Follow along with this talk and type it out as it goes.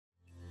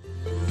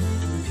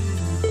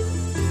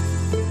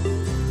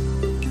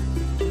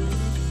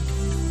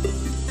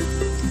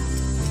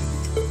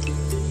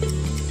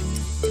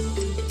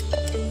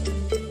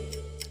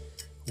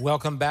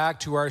Welcome back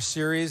to our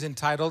series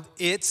entitled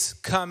It's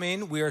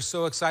Coming. We are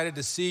so excited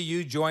to see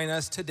you join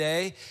us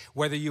today,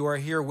 whether you are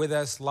here with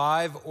us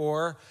live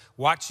or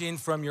watching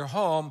from your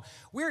home.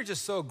 We're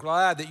just so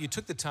glad that you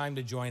took the time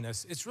to join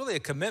us. It's really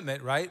a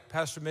commitment, right,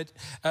 Pastor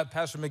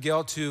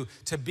Miguel, to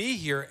be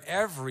here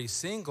every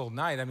single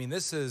night. I mean,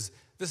 this is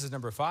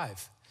number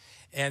 5.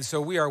 And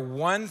so we are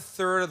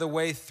 1/3 of the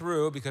way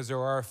through because there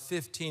are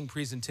 15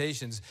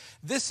 presentations.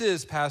 This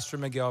is Pastor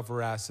Miguel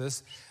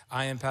Verasis.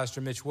 I am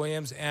Pastor Mitch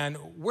Williams. And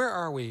where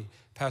are we,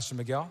 Pastor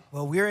Miguel?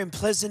 Well, we're in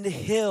Pleasant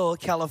Hill,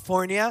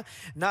 California,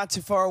 not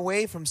too far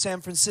away from San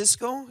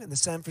Francisco, in the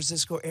San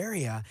Francisco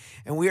area.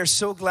 And we are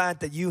so glad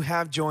that you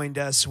have joined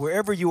us.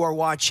 Wherever you are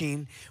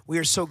watching, we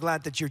are so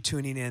glad that you're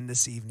tuning in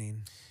this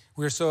evening.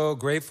 We're so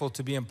grateful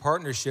to be in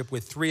partnership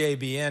with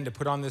 3ABN to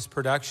put on this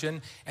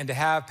production and to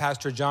have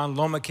Pastor John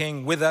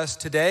Lomaking with us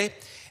today.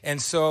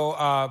 And so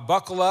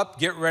buckle up,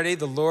 get ready.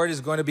 The Lord is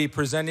going to be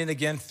presenting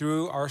again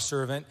through our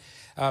servant,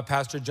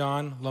 Pastor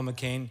John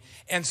Lomaking.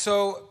 And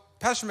so,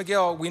 Pastor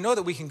Miguel, we know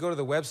that we can go to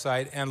the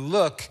website and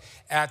look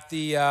at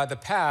the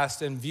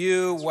past and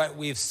view what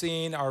we've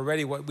seen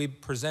already, what we've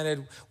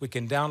presented. We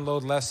can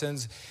download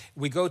lessons.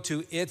 We go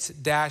to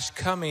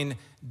its-coming.com.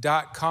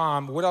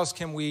 What else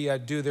can we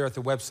do there at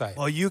the website?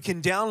 Well, you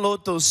can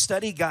download those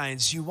study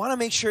guides. You want to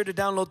make sure to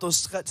download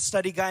those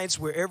study guides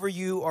wherever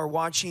you are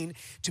watching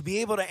to be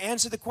able to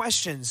answer the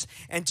questions.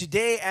 And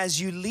today,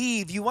 as you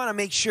leave, you want to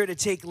make sure to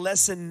take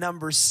lesson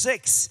number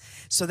 6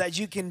 so that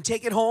you can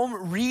take it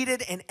home, read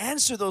it, and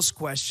answer those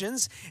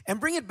questions and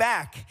bring it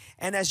back.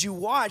 And as you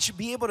watch,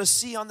 be able to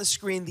see on the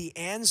screen the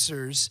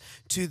answers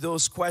to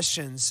those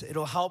questions.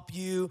 It'll help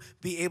you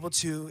be able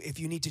to, if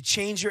you need to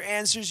change your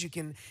answers, you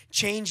can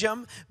change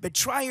them. But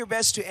try your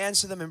best to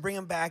answer them and bring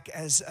them back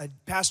as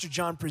Pastor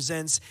John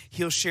presents.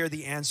 He'll share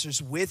the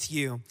answers with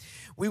you.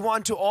 We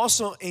want to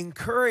also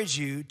encourage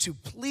you to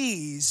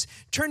please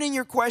turn in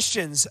your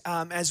questions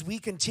as we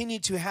continue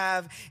to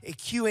have a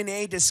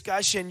Q&A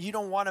discussion. You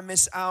don't want to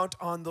miss out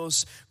on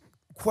those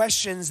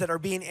questions that are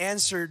being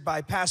answered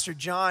by Pastor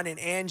John and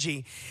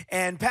Angie.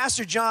 And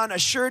Pastor John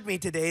assured me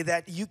today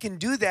that you can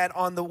do that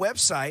on the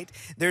website.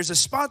 There's a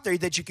spot there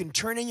that you can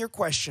turn in your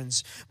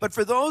questions. But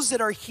for those that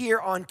are here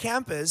on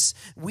campus,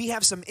 we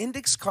have some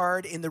index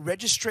card in the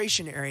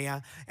registration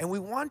area, and we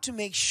want to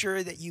make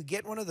sure that you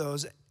get one of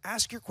those.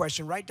 Ask your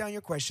question, write down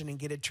your question, and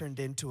get it turned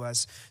in to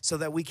us so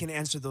that we can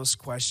answer those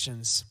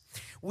questions.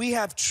 We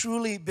have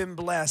truly been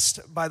blessed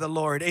by the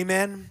Lord,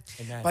 amen?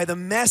 Amen. By the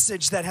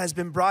message that has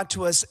been brought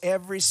to us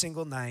every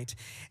single night.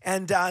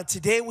 And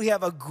today we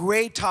have a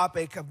great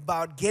topic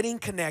about getting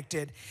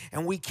connected,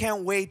 and we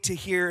can't wait to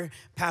hear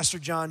Pastor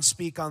John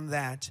speak on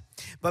that.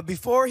 But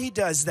before he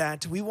does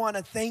that, we want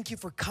to thank you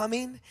for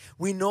coming.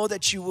 We know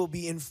that you will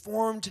be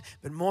informed,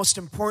 but most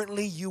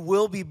importantly, you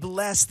will be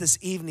blessed this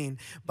evening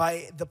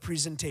by the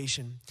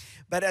presentation.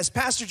 But as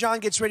Pastor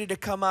John gets ready to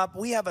come up,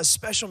 we have a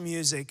special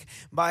music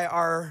by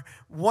our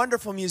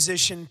wonderful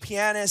musician,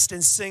 pianist,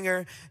 and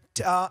singer,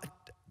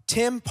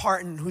 Tim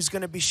Parton, who's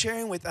going to be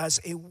sharing with us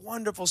a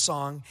wonderful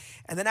song.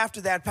 And then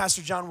after that,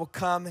 Pastor John will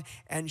come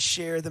and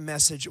share the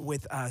message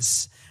with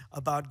us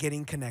about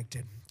getting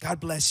connected. God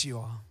bless you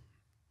all.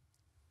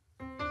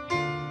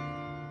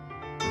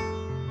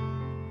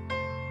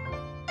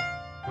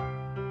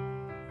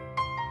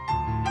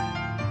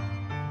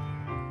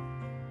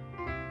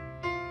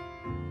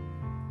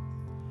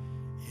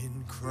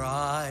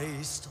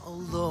 Christ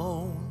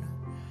alone,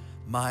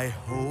 my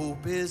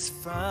hope is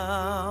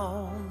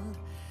found.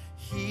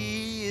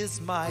 He is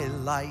my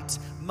light,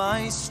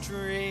 my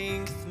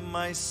strength,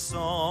 my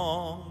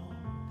song.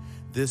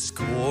 This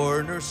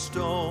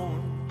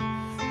cornerstone,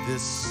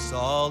 this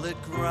solid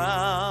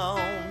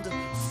ground,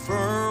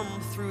 firm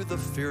through the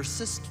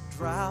fiercest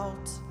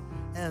drought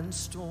and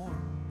storm.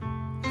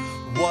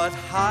 What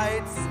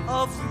heights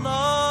of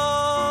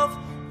love,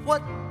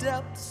 what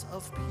depths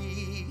of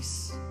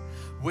peace.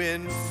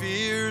 When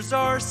fears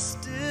are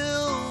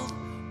stilled,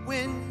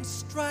 when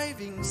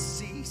strivings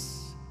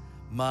cease,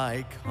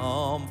 my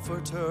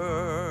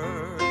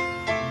comforter,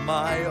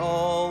 my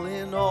all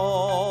in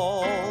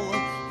all,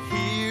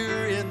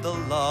 here in the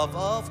love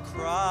of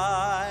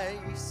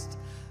Christ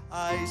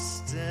I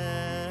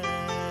stand.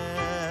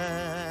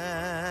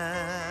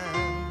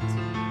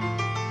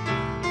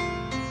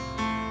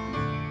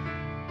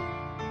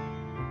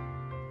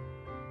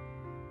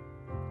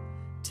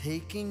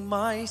 Taking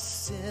my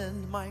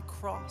sin, my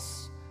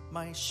cross,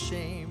 my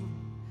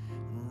shame,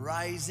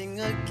 rising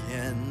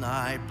again,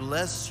 I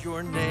bless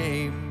your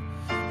name.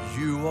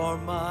 You are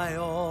my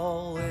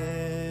all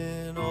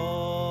in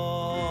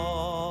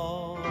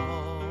all.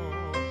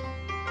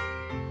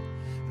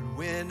 And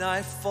when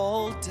I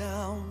fall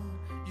down,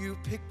 you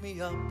pick me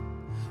up.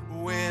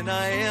 When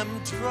I am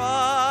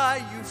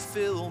dry, you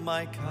fill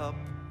my cup.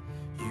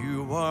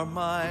 You are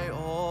my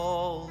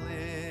all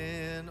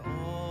in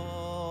all.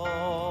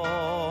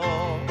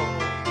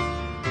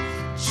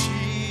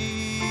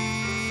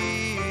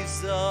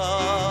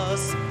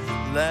 Jesus,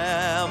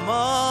 Lamb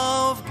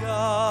of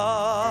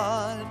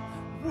God,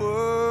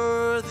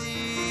 worthy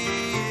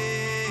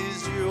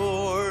is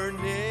your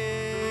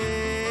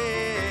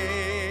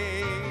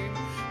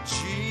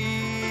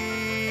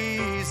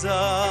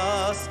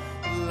Jesus,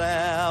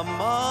 Lamb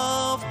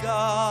of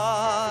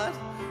God,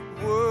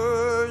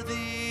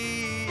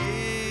 worthy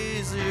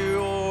is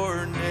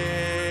your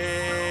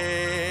name.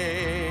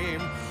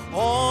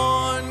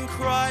 On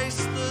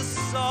Christ the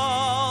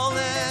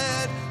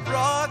solid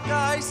rock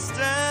I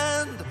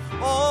stand,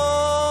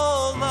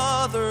 all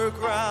other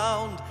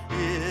ground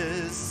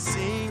is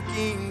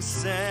sinking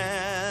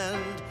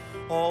sand.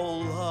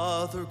 All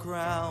other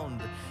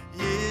ground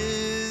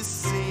is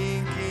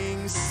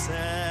sinking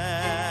sand.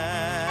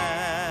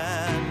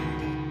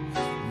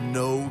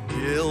 No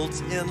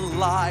guilt in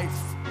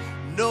life,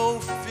 no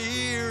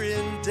fear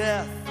in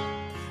death.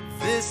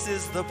 This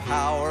is the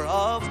power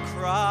of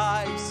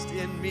Christ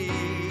in me.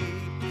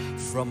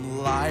 From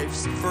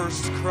life's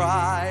first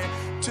cry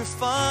to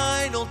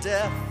final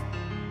death,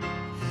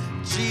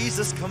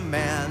 Jesus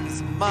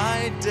commands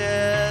my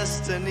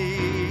destiny.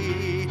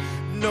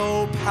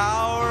 No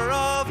power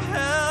of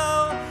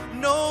hell,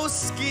 no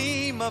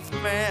scheme of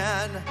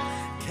man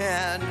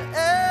can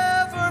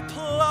ever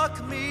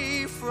pluck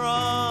me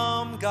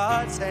from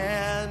God's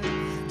hand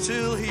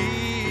till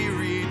He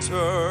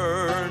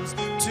returns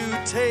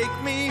to take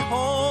me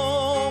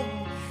home.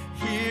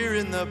 Here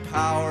in the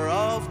power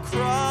of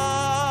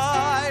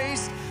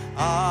Christ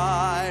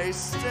I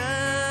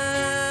stand.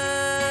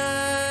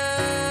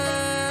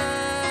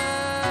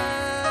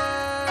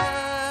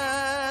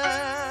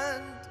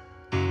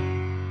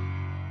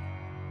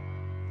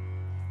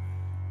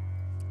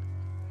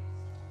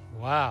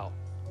 Wow.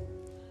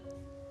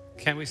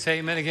 Can we say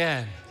amen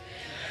again? Amen.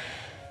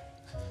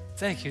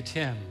 Thank you,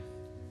 Tim.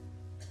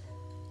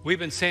 We've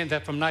been saying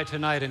that from night to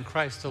night in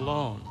Christ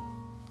alone.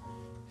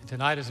 And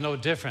tonight is no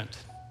different.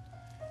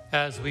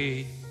 As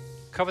we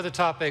cover the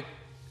topic,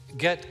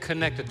 get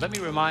connected. Let me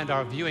remind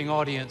our viewing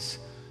audience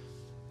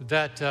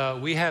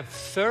that we have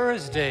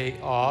Thursday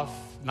off,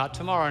 not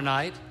tomorrow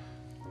night.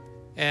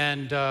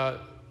 And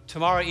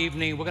tomorrow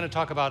evening, we're going to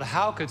talk about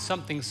how could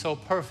something so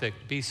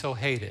perfect be so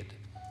hated?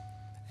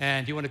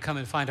 And you want to come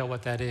and find out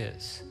what that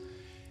is.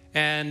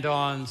 And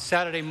on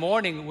Saturday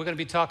morning, we're going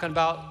to be talking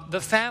about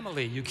the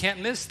family. You can't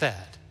miss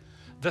that.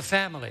 The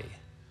family.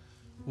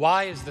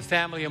 Why is the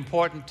family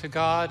important to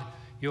God?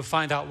 You'll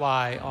find out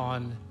why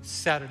on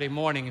Saturday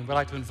morning, and we'd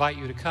like to invite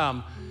you to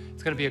come.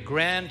 It's going to be a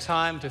grand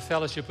time to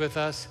fellowship with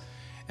us.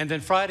 And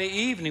then Friday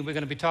evening, we're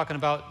going to be talking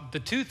about the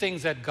two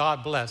things that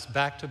God blessed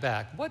back to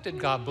back. What did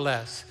God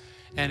bless,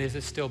 and is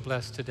it still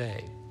blessed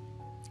today?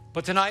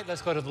 But tonight,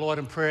 let's go to the Lord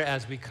in prayer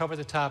as we cover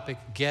the topic,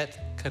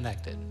 Get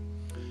Connected.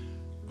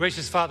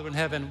 Gracious Father in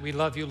heaven, we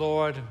love you,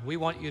 Lord. We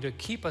want you to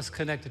keep us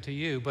connected to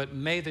you, but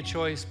may the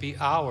choice be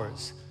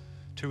ours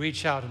to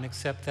reach out and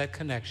accept that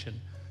connection.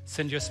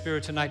 Send your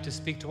Spirit tonight to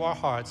speak to our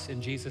hearts.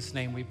 In Jesus'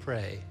 name we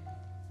pray.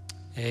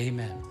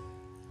 Amen.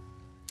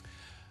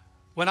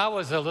 When I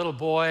was a little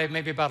boy,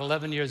 maybe about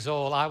 11 years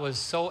old, I was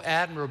so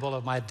admirable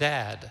of my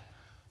dad,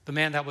 the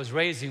man that was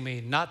raising me,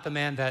 not the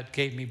man that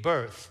gave me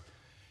birth.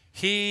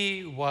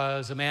 He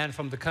was a man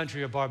from the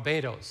country of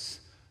Barbados,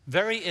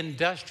 very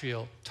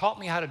industrial, taught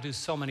me how to do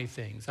so many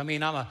things. I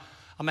mean, I'm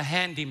a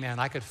handyman.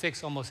 I could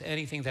fix almost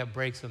anything that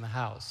breaks in the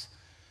house.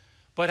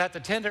 But at the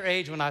tender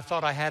age when I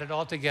thought I had it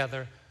all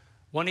together,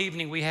 one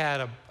evening we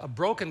had a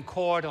broken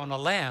cord on a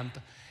lamp,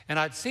 and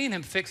I'd seen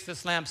him fix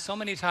this lamp so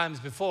many times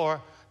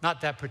before,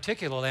 not that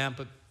particular lamp,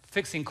 but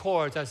fixing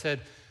cords. I said,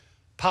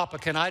 "Papa,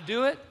 can I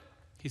do it?"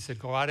 He said,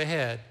 "Go right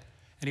ahead."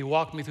 And he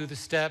walked me through the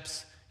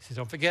steps. He said,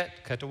 "Don't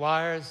forget, cut the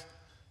wires,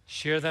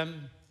 shear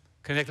them,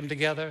 connect them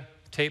together,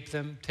 tape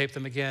them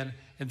again,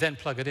 and then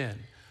plug it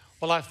in."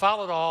 Well, I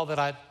followed all that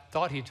I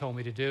thought he told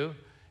me to do,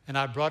 and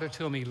I brought it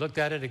to him. He looked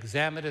at it,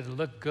 examined it, it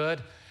looked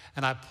good,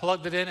 and I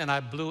plugged it in, and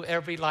I blew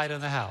every light in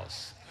the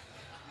house.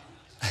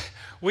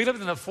 We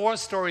lived in a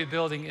 4-story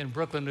building in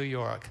Brooklyn, New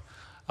York,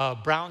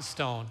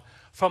 brownstone.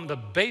 From the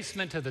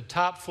basement to the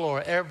top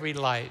floor, every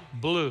light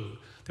blew.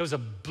 There was a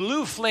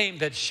blue flame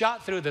that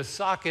shot through the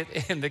socket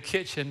in the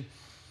kitchen.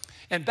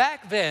 And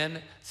back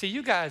then, see,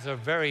 you guys are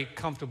very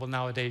comfortable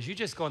nowadays. You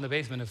just go in the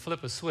basement and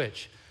flip a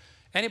switch.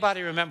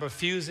 Anybody remember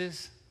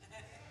fuses?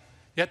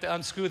 You have to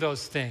unscrew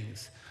those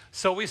things.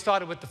 So we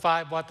started with the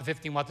 5-watt, the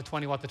 15-watt, the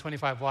 20-watt, the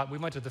 25-watt. We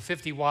went to the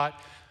 50-watt.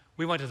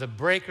 We went to the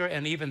breaker,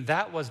 and even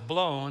that was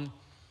blown.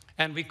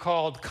 And we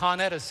called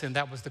Con Edison.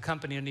 That was the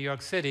company in New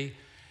York City.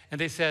 And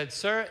they said,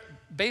 "Sir,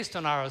 based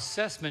on our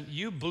assessment,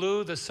 you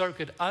blew the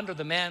circuit under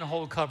the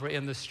manhole cover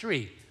in the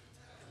street.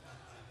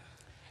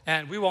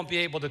 And we won't be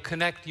able to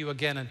connect you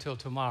again until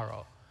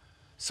tomorrow."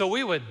 So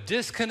we were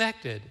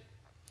disconnected.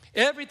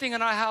 Everything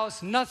in our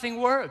house,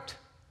 nothing worked.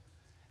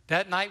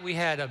 That night we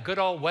had a good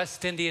old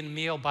West Indian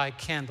meal by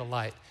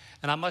candlelight.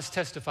 And I must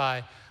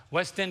testify,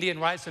 West Indian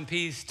rice and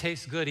peas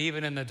taste good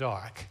even in the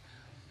dark.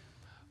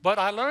 But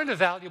I learned a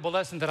valuable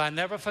lesson that I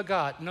never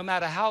forgot. No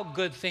matter how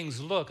good things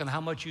look and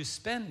how much you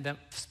spend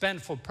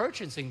for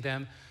purchasing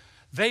them,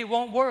 they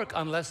won't work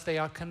unless they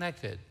are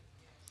connected.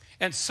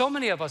 And so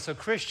many of us are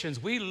Christians.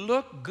 We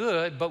look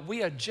good, but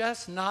we are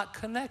just not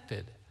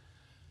connected.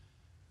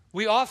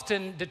 We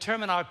often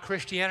determine our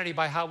Christianity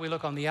by how we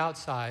look on the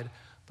outside,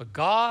 But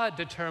God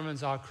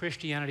determines our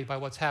Christianity by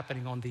what's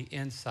happening on the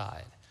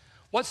inside.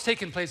 What's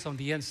taking place on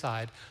the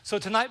inside? So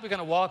tonight we're going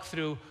to walk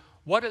through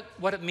what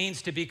it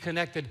means to be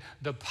connected,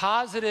 the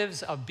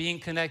positives of being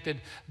connected,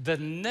 the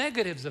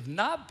negatives of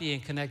not being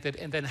connected,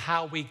 and then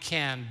how we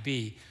can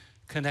be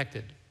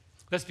connected.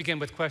 Let's begin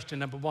with question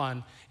number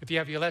 1. If you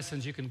have your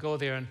lessons, you can go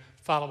there and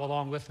follow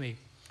along with me.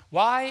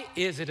 Why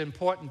is it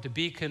important to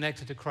be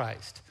connected to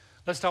Christ?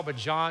 Let's start with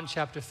John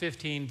chapter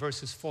 15,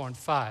 verses 4 and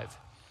 5.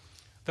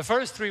 The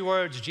first 3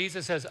 words,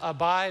 Jesus says,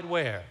 abide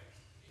where?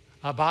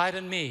 Abide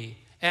in me,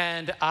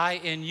 and I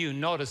in you.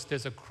 Notice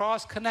there's a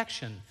cross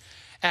connection.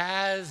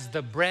 As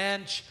the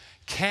branch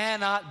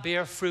cannot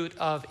bear fruit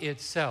of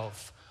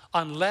itself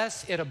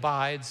unless it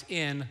abides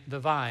in the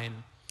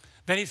vine.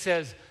 Then he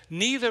says,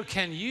 neither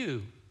can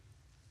you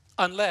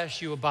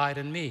unless you abide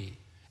in me.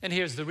 And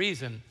here's the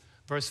reason,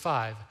 verse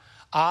 5.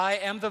 I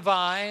am the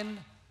vine.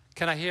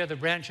 Can I hear the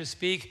branches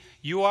speak?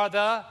 You are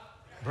the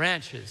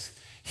branches.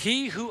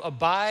 He who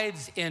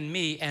abides in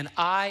me and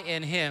I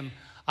in him,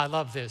 I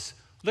love this.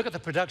 Look at the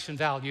production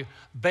value,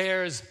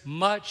 bears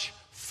much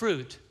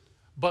fruit.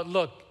 But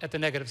look at the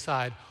negative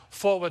side.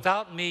 For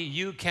without me,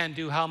 you can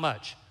do how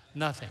much?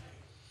 Nothing.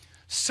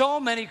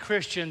 So many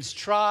Christians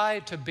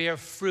try to bear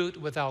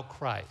fruit without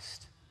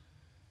Christ.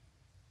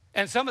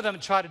 And some of them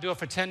try to do it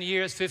for 10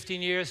 years,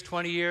 15 years,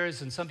 20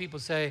 years. And some people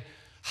say,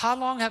 how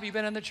long have you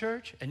been in the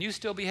church? And you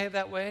still behave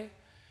that way?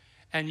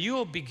 And you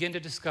will begin to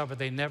discover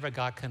they never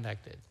got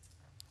connected.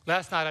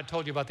 Last night I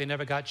told you about they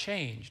never got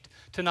changed.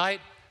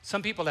 Tonight,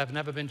 some people have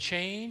never been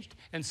changed,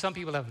 and some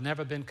people have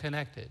never been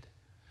connected.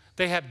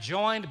 They have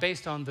joined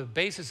based on the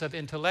basis of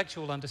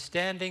intellectual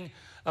understanding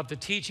of the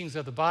teachings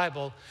of the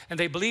Bible, and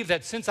they believe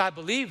that since I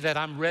believe that,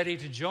 I'm ready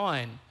to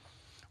join.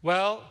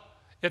 Well,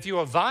 if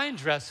you're a vine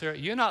dresser,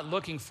 you're not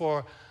looking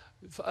for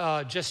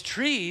just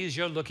trees,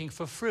 you're looking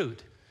for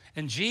fruit.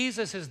 And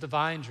Jesus is the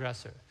vine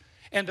dresser.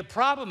 And the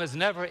problem is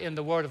never in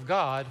the Word of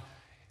God.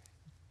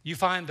 You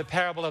find the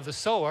parable of the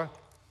sower.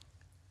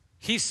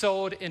 He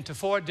sowed into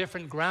 4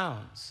 different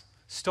grounds: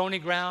 stony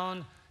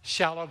ground,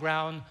 shallow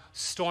ground,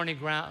 stony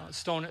ground,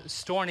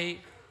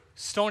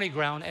 stony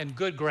ground, and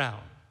good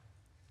ground.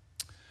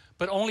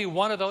 But only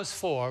one of those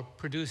 4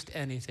 produced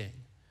anything.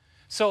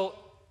 So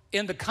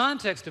in the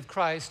context of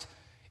Christ,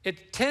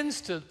 it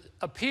tends to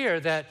appear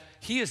that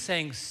he is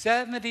saying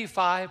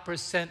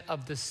 75%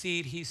 of the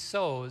seed he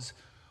sows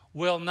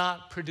will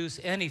not produce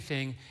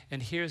anything.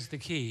 And here's the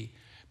key: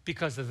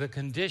 because of the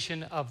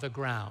condition of the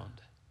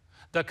ground,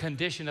 the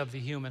condition of the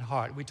human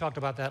heart. We talked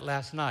about that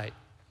last night.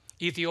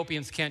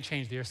 Ethiopians can't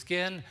change their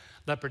skin.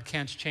 Leopard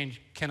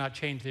cannot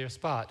change their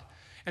spot.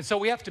 And so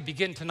we have to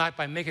begin tonight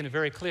by making it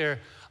very clear.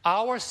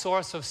 Our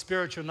source of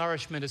spiritual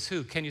nourishment is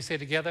who? Can you say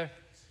together?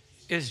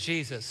 Is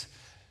Jesus.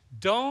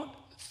 Don't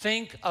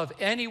think of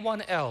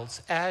anyone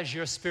else as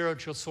your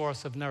spiritual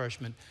source of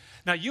nourishment.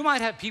 Now, you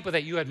might have people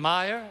that you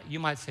admire. You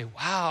might say,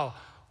 wow,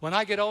 when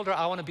I get older,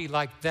 I want to be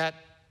like that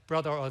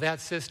brother or that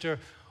sister.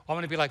 I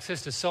want to be like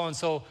sister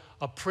so-and-so,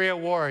 a prayer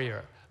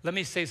warrior. Let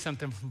me say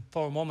something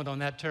for a moment on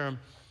that term.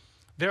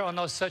 There are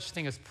no such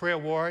thing as prayer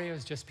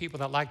warriors, just people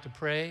that like to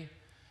pray.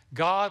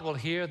 God will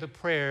hear the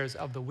prayers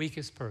of the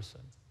weakest person.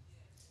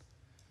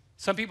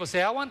 Some people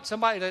say, I want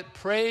somebody to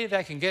pray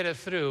that can get it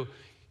through.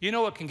 You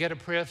know what can get a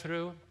prayer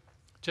through?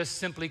 Just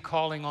simply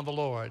calling on the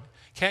Lord.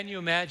 Can you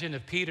imagine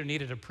if Peter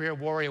needed a prayer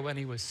warrior when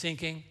he was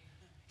sinking?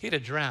 He'd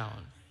have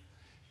drowned.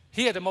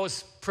 He had the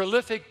most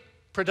prolific,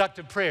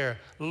 productive prayer.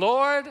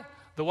 Lord,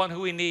 the one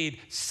who we need,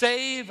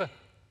 save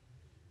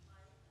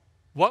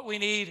what we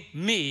need,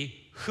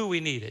 me, who we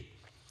need it.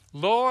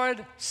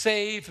 Lord,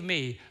 save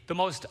me. The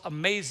most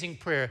amazing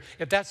prayer.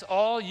 If that's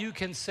all you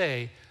can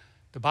say,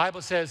 the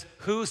Bible says,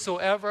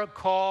 whosoever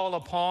call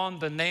upon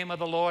the name of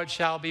the Lord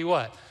shall be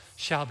what?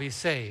 Shall be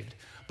saved.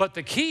 But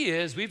the key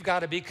is we've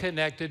got to be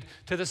connected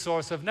to the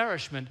source of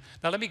nourishment.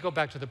 Now let me go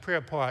back to the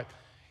prayer part.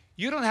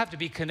 You don't have to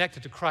be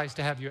connected to Christ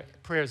to have your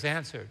prayers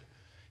answered.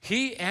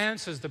 He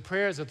answers the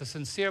prayers of the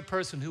sincere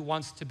person who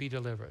wants to be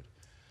delivered.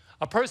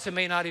 A person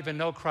may not even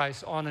know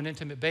Christ on an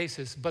intimate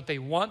basis, but they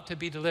want to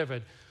be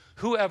delivered.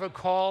 Whoever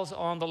calls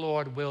on the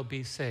Lord will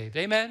be saved.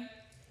 Amen?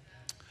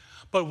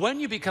 But when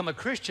you become a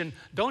Christian,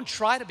 don't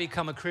try to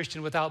become a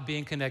Christian without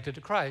being connected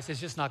to Christ. It's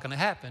just not going to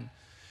happen.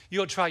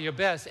 You'll try your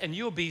best, and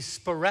you'll be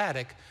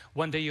sporadic.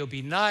 One day you'll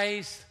be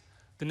nice.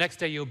 The next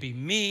day you'll be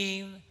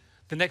mean.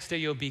 The next day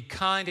you'll be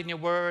kind in your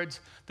words.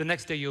 The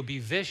next day you'll be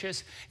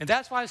vicious. And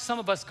that's why some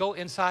of us go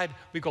inside.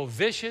 We go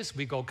vicious,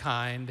 we go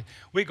kind.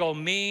 We go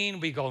mean,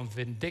 we go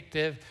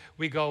vindictive.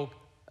 We go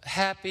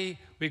happy,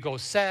 we go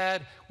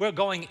sad. We're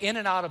going in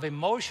and out of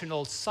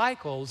emotional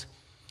cycles.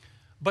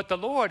 But the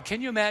Lord,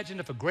 can you imagine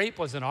if a grape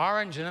was an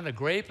orange and then a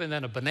grape and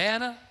then a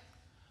banana?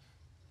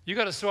 You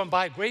go to the store and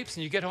buy grapes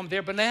and you get home,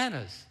 they're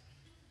bananas.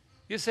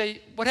 You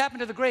say, what happened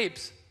to the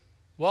grapes?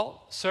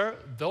 Well, sir,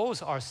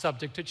 those are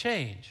subject to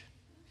change.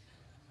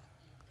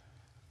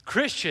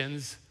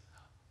 Christians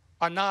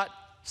are not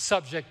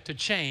subject to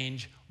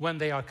change when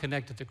they are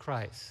connected to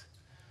Christ.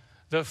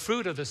 The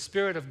fruit of the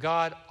Spirit of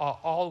God are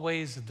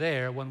always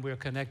there when we're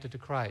connected to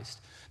Christ.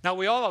 Now,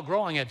 we all are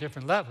growing at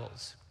different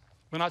levels.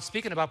 We're not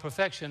speaking about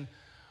perfection,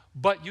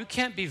 but you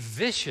can't be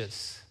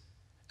vicious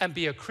and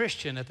be a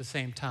Christian at the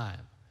same time,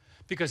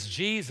 because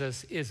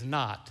Jesus is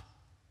not.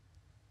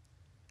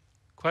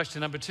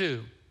 Question number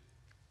 2.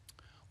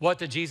 What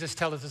did Jesus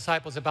tell his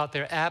disciples about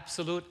their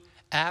absolute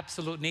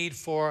need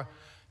for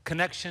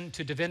connection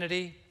to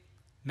divinity?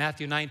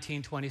 Matthew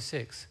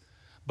 19:26.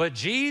 But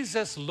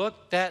Jesus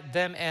looked at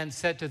them and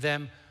said to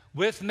them,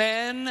 with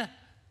men,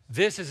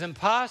 this is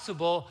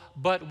impossible,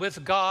 but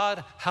with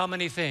God, how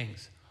many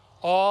things?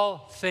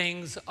 All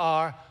things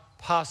are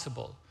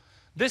possible.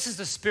 This is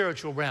the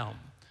spiritual realm.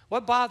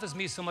 What bothers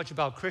me so much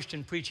about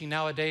Christian preaching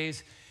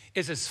nowadays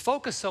is it's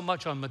focused so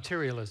much on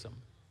materialism.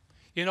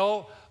 You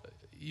know,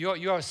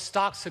 your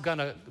stocks are going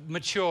to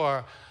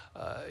mature.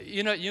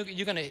 You're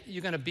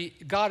going to be,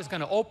 God is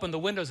going to open the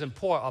windows and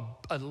pour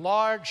a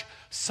large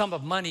sum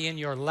of money in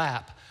your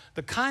lap.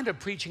 The kind of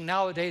preaching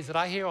nowadays that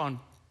I hear on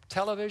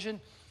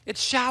television,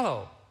 it's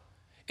shallow.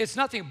 It's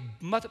nothing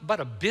but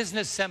a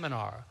business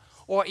seminar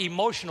or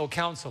emotional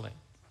counseling.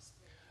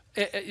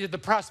 The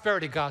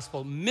prosperity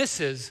gospel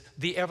misses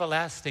the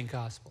everlasting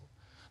gospel.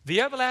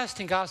 The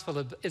everlasting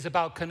gospel is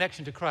about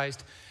connection to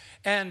Christ.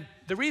 And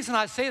the reason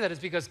I say that is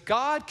because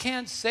God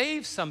can't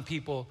save some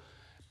people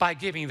by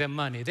giving them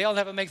money. They'll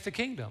never make the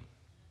kingdom.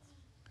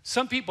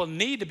 Some people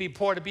need to be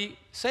poor to be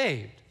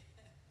saved.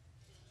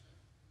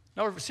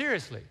 No,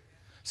 seriously.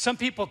 Some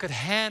people could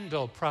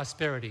handle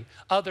prosperity.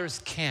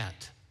 Others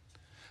can't.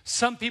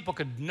 Some people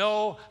could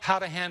know how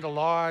to handle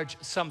large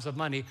sums of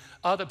money.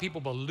 Other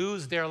people will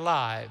lose their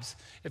lives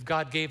if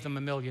God gave them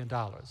 $1 million.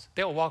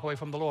 They will walk away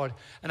from the Lord.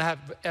 And I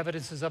have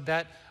evidences of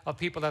that, of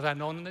people that I've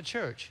known in the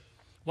church.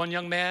 One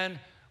young man,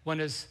 when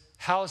his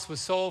house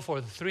was sold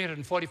for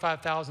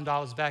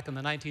 $345,000 back in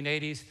the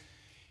 1980s,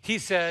 he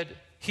said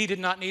he did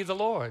not need the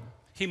Lord.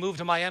 He moved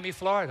to Miami,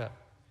 Florida.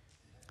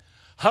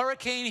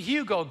 Hurricane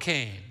Hugo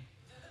came,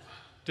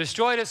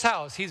 destroyed his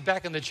house. He's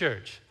back in the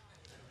church.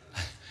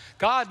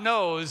 God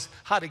knows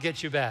how to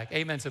get you back.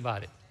 Amen,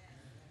 somebody.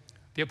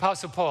 The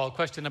Apostle Paul,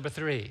 question number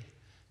 3.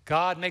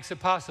 God makes it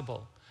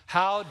possible.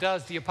 How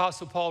does the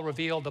Apostle Paul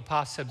reveal the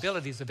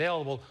possibilities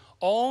available?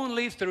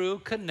 Only through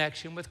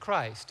connection with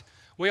Christ.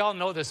 We all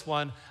know this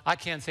one. I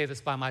can't say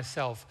this by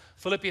myself.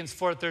 Philippians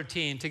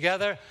 4:13.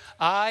 Together,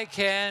 I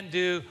can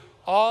do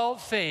all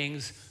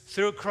things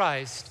through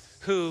Christ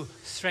who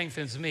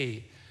strengthens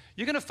me.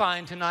 You're going to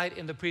find tonight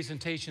in the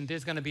presentation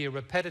there's going to be a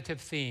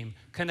repetitive theme.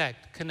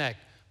 Connect, connect.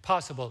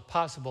 Possible,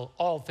 possible,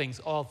 all things,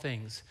 all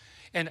things.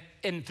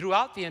 And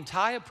throughout the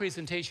entire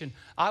presentation,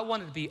 I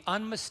wanted to be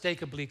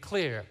unmistakably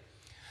clear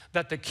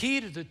that the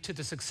key to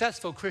the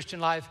successful Christian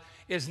life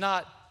is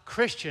not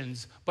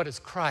Christians, but it's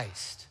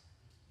Christ.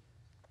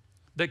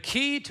 The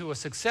key to a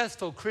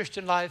successful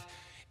Christian life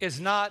is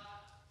not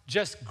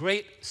just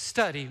great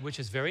study, which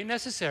is very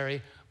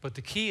necessary, but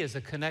the key is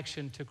a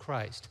connection to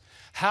Christ.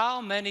 How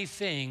many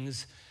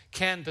things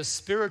can the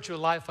spiritual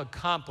life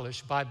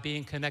accomplish by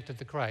being connected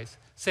to Christ?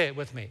 Say it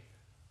with me.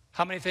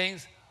 How many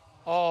things?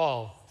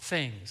 All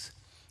things.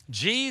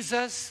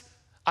 Jesus,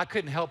 I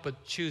couldn't help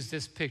but choose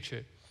this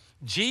picture.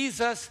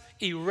 Jesus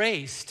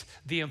erased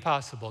the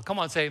impossible. Come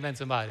on, say amen,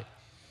 somebody.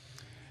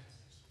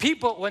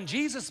 People, when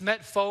Jesus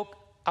met folk,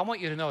 I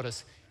want you to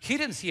notice, he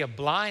didn't see a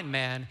blind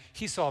man.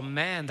 He saw a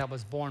man that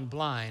was born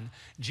blind.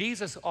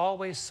 Jesus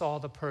always saw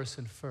the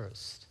person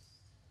first.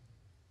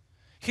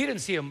 He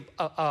didn't see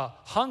a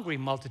hungry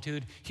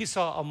multitude. He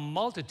saw a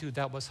multitude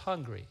that was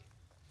hungry.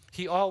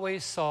 He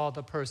always saw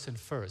the person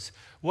first.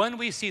 When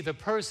we see the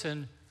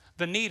person,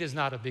 the need is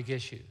not a big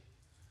issue.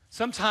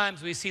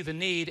 Sometimes we see the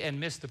need and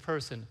miss the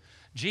person.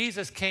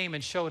 Jesus came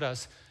and showed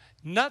us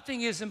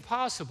nothing is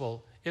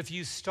impossible if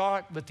you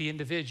start with the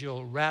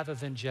individual rather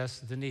than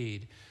just the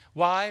need.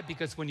 Why?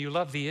 Because when you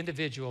love the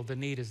individual, the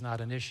need is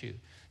not an issue.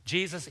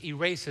 Jesus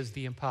erases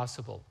the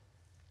impossible.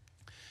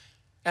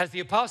 As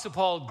the Apostle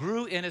Paul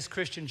grew in his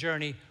Christian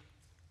journey,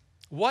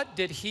 what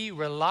did he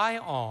rely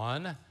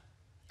on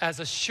as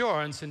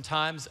assurance in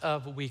times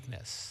of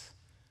weakness?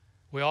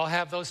 We all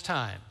have those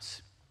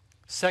times.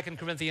 2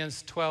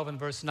 Corinthians 12 and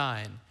verse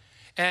 9.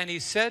 And he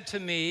said to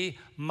me,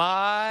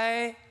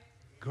 my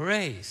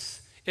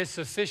grace is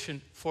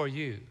sufficient for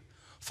you,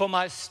 for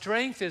my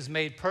strength is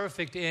made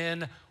perfect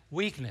in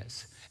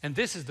weakness. And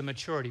this is the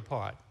maturity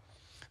part.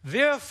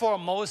 Therefore,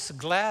 most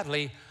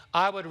gladly,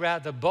 I would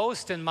rather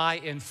boast in my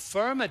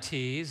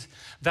infirmities,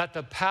 that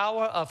the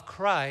power of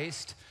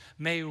Christ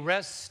may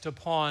rest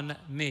upon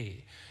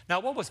me. Now,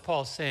 what was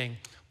Paul saying?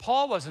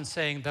 Paul wasn't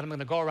saying that I'm going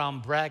to go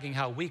around bragging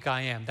how weak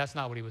I am. That's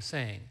not what he was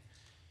saying.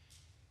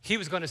 He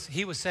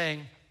was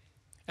saying,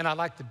 and I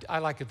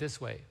like it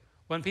this way.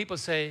 When people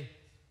say,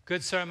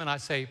 good sermon, I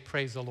say,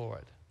 praise the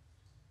Lord.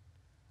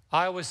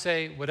 I always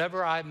say,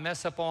 whatever I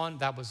mess up on,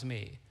 that was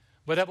me.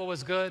 Whatever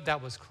was good,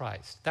 that was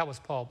Christ. That was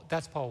Paul.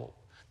 That's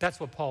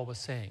what Paul was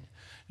saying.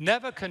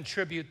 Never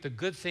contribute the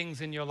good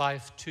things in your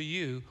life to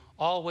you.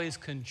 Always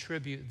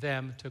contribute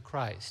them to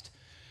Christ.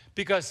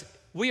 Because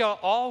we are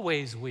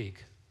always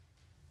weak.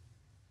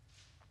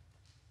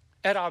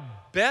 At our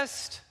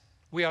best,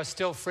 we are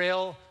still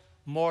frail,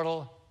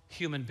 mortal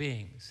human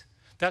beings.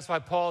 That's why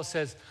Paul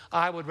says,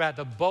 I would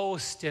rather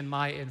boast in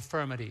my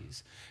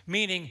infirmities.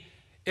 Meaning,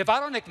 if I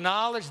don't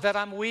acknowledge that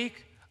I'm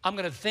weak, I'm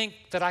going to think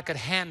that I could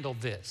handle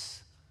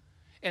this.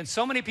 And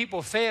so many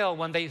people fail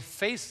when they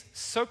face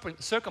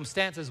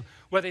circumstances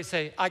where they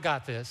say, I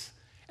got this,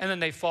 and then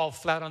they fall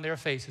flat on their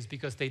faces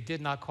because they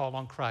did not call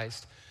on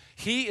Christ.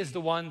 He is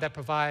the one that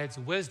provides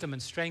wisdom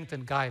and strength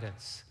and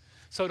guidance.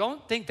 So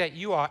don't think that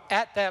you are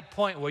at that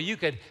point where you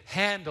could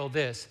handle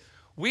this.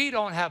 We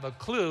don't have a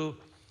clue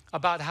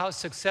about how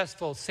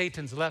successful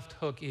Satan's left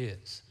hook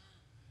is.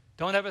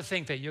 Don't ever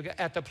think that you're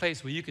at the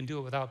place where you can do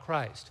it without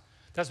Christ.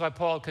 That's why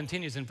Paul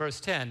continues in verse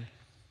 10,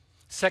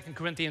 2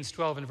 Corinthians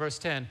 12 and verse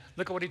 10.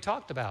 Look at what he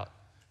talked about.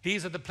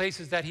 These are the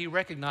places that he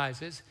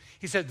recognizes.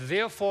 He said,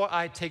 therefore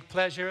I take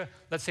pleasure,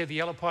 let's say the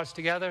yellow parts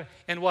together,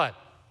 in what?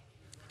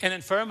 In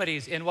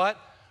infirmities, in what?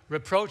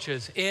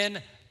 Reproaches, in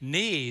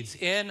needs,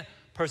 in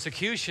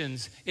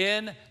persecutions,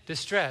 in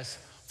distress.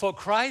 For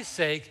Christ's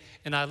sake,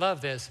 and I love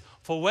this,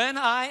 for when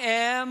I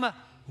am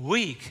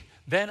weak,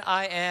 then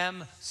I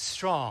am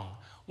strong.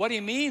 What he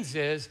means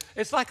is,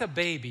 it's like a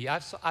baby. I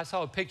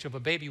saw a picture of a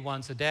baby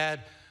once. A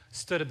dad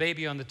stood a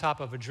baby on the top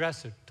of a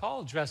dresser,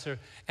 tall dresser,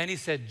 and he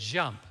said,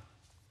 jump.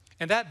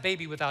 And that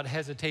baby, without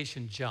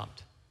hesitation,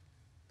 jumped.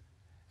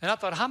 And I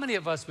thought, how many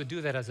of us would do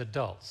that as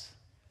adults?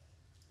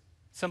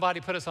 Somebody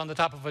put us on the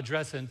top of a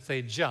dresser and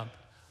say, jump.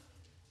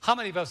 How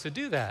many of us would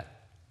do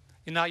that?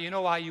 And now, you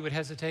know why you would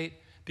hesitate?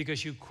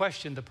 Because you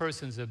question the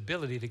person's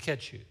ability to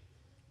catch you.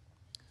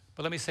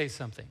 But let me say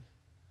something.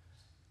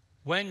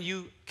 When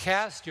you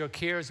cast your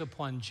cares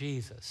upon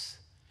Jesus,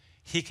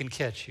 he can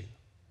catch you.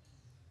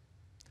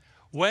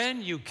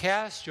 When you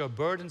cast your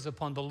burdens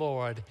upon the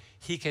Lord,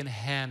 he can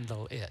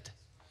handle it.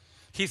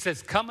 He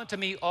says, come unto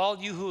me, all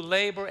you who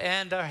labor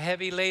and are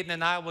heavy laden,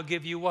 and I will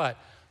give you what?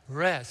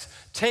 Rest.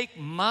 Take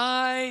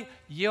my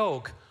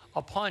yoke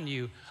upon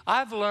you.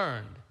 I've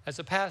learned as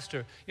a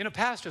pastor,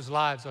 pastors'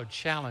 lives are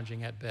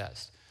challenging at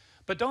best.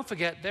 But don't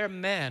forget, they're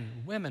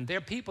men, women,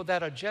 they're people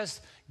that are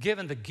just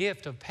given the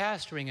gift of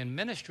pastoring and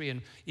ministry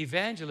and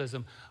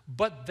evangelism,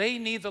 but they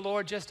need the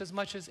Lord just as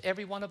much as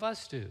every one of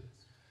us do.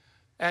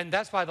 And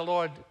that's why the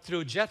Lord,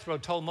 through Jethro,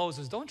 told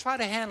Moses, don't try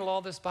to handle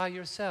all this by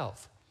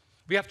yourself.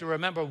 We have to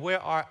remember where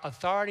our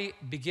authority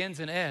begins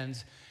and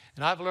ends.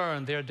 And I've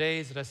learned there are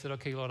days that I said,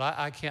 okay, Lord,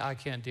 I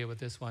can't deal with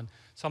this one.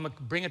 So I'm going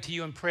to bring it to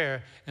you in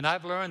prayer. And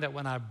I've learned that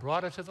when I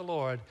brought it to the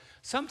Lord,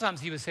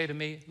 sometimes he would say to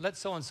me, let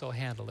so-and-so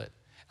handle it.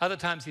 Other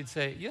times he'd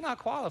say, you're not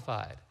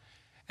qualified.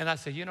 And I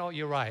say,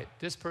 you're right.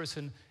 This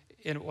person,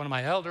 one of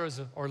my elders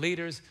or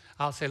leaders,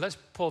 I'll say, let's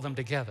pull them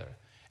together.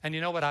 And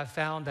you know what I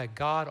found? That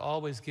God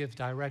always gives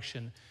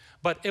direction.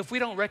 But if we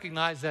don't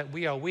recognize that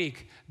we are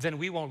weak, then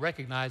we won't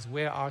recognize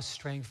where our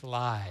strength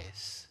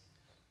lies.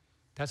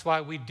 That's why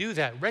we do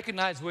that.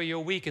 Recognize where you're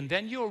weak, and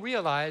then you'll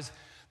realize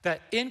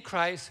that in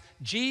Christ,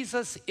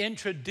 Jesus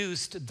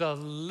introduced the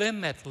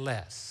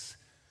limitless.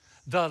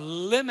 The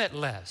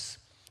limitless.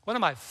 One of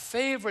my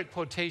favorite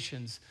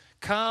quotations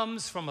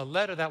comes from a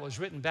letter that was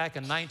written back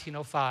in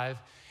 1905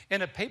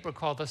 in a paper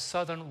called The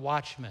Southern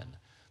Watchman.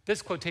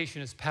 This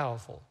quotation is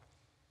powerful.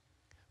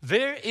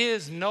 There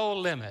is no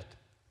limit.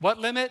 What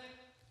limit?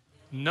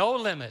 No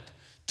limit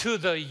to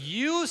the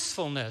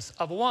usefulness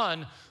of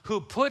one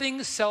who,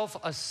 putting self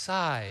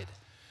aside,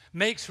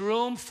 makes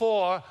room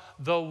for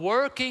the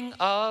working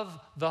of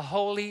the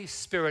Holy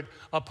Spirit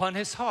upon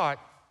his heart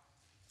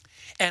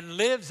and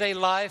lives a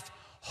life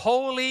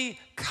wholly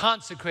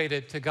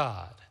consecrated to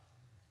God.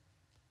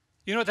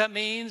 You know what that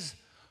means?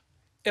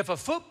 If a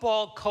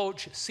football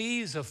coach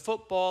sees a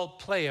football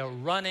player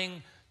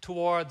running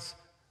towards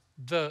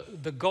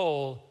the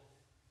goal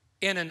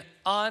in an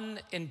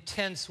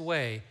unintense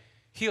way,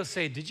 he'll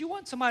say, did you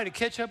want somebody to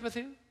catch up with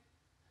you?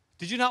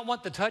 Did you not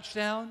want the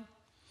touchdown?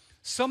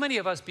 So many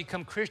of us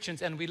become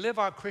Christians and we live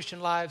our Christian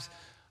lives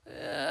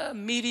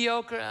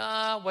mediocre,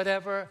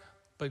 whatever,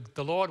 but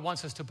the Lord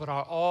wants us to put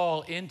our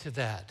all into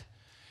that.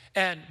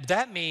 And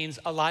that means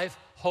a life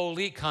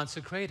wholly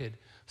consecrated.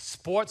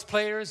 Sports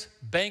players,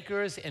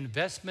 bankers,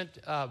 investment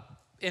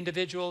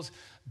individuals,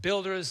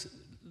 builders,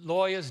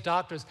 lawyers,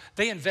 doctors,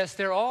 they invest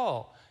their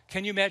all.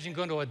 Can you imagine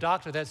going to a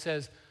doctor that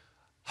says,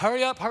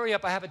 hurry up,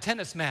 I have a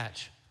tennis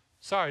match.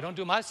 Sorry, don't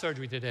do my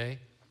surgery today.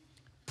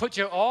 Put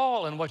your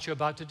all in what you're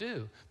about to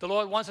do. The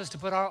Lord wants us to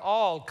put our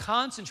all,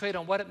 concentrate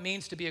on what it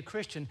means to be a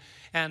Christian,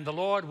 and the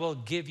Lord will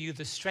give you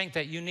the strength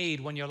that you need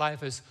when your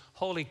life is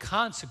wholly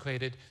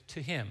consecrated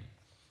to Him.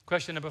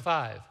 Question number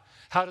 5.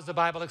 How does the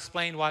Bible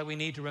explain why we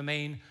need to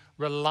remain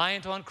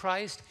reliant on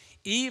Christ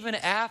even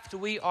after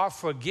we are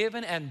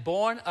forgiven and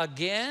born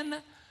again?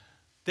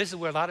 This is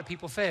where a lot of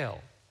people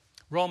fail.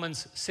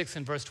 Romans 6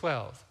 and verse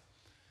 12.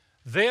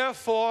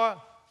 Therefore,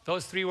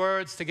 those 3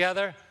 words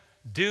together,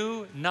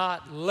 do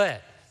not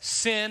let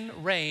sin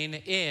reign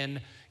in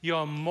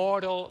your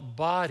mortal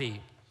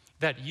body,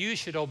 that you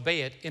should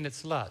obey it in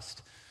its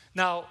lust.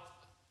 Now,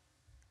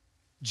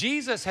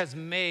 Jesus has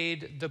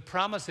made the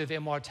promise of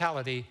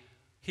immortality,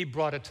 He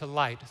brought it to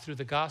light through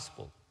the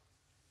gospel.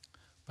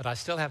 but I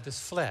still have this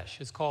flesh.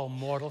 It's called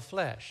mortal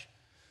flesh.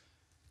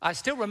 I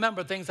still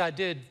remember things I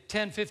did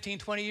 10, 15,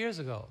 20 years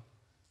ago,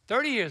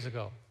 30 years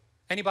ago.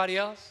 Anybody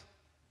else?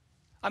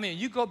 I mean,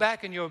 you go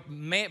back in your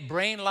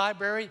brain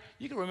library,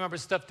 you can remember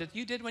stuff that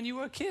you did when you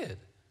were a kid,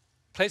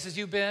 places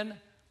you've been.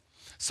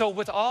 So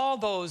with all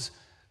those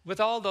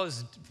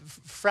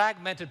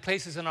fragmented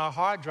places in our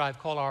hard drive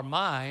called our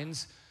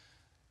minds,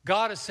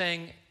 God is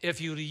saying,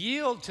 if you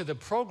yield to the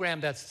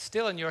program that's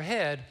still in your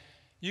head,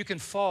 you can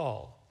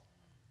fall.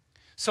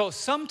 So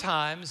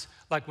sometimes,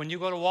 like when you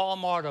go to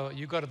Walmart or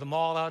you go to the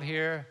mall out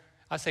here,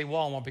 I say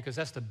Walmart because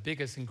that's the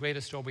biggest and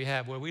greatest store we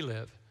have where we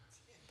live.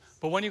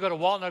 But when you go to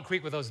Walnut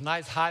Creek with those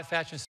nice high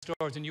fashion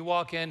stores and you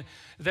walk in,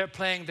 they're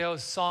playing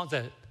those songs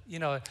that, you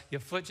know,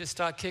 your foot just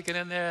start kicking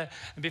in there.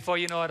 And before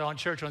you know it, on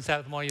church on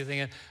Saturday morning, you're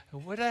thinking,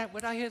 where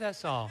did I hear that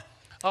song?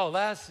 Oh,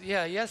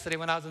 yesterday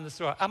when I was in the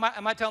store. Am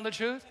I telling the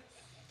truth?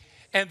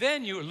 And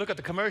then you look at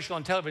the commercial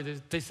on television,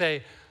 they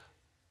say,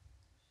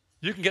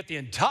 you can get the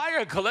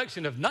entire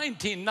collection of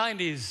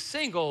 1990s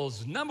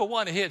singles,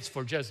 #1 hits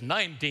for just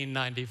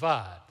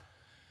 $19.95.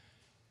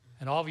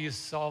 And all of a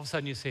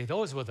sudden you say,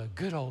 those were the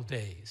good old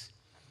days.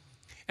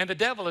 And the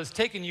devil is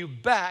taking you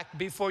back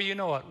before you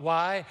know it.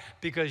 Why?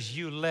 Because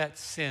you let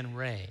sin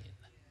reign.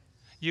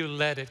 You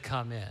let it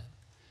come in.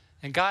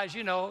 And guys,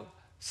 you know,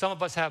 some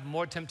of us have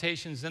more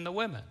temptations than the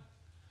women.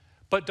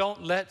 But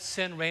don't let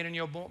sin reign in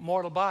your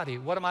mortal body.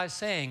 What am I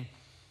saying?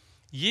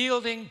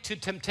 Yielding to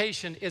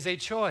temptation is a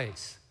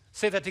choice.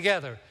 Say that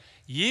together.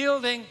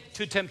 Yielding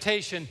to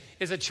temptation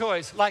is a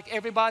choice, like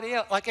everybody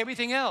else, like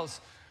everything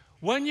else.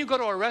 When you go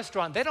to a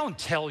restaurant, they don't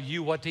tell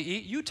you what to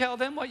eat. You tell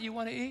them what you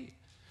want to eat.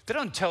 They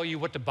don't tell you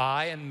what to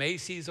buy in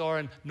Macy's or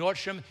in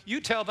Nordstrom.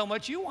 You tell them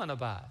what you want to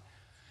buy.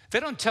 They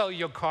don't tell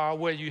your car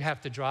where you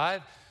have to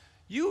drive.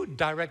 You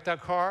direct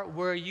that car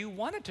where you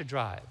want it to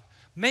drive.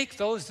 Make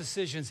those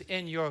decisions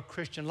in your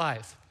Christian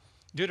life.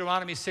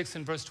 Deuteronomy 6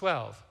 and verse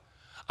 12.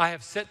 I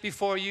have set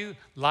before you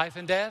life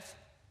and death,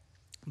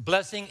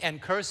 blessing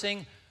and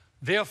cursing.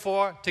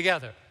 Therefore,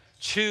 together,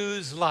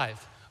 choose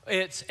life.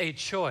 It's a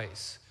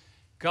choice.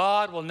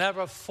 God will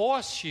never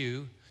force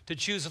you to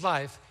choose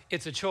life.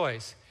 It's a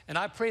choice. And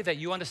I pray that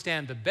you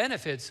understand the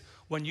benefits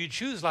when you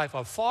choose life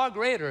are far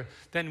greater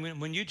than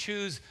when you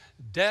choose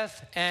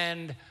death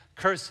and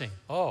cursing.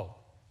 Oh,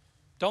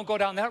 don't go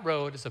down that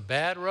road. It's a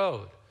bad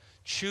road.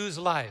 Choose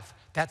life.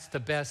 That's the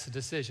best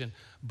decision.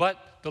 But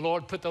the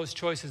Lord put those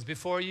choices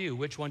before you.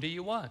 Which one do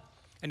you want?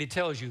 And he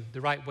tells you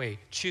the right way.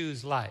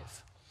 Choose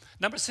life.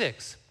 Number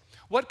 6,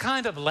 what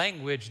kind of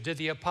language did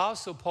the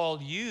Apostle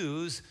Paul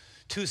use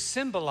to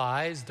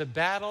symbolize the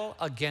battle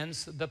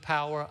against the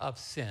power of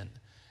sin?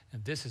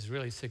 And this is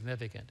really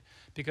significant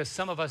because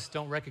some of us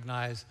don't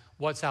recognize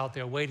what's out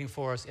there waiting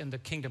for us in the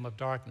kingdom of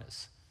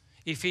darkness.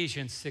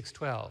 Ephesians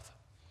 6:12.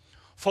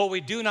 For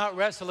we do not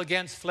wrestle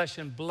against flesh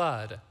and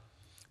blood,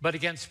 but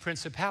against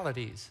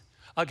principalities,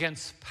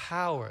 against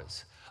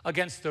powers,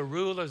 against the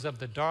rulers of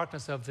the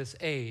darkness of this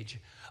age,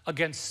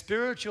 against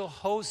spiritual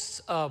hosts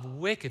of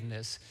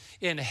wickedness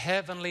in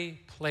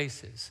heavenly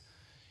places.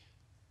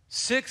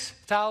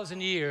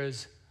 6,000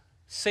 years,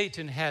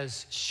 Satan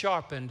has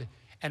sharpened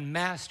and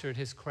mastered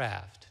his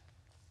craft.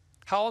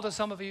 How old are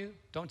some of you?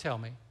 Don't tell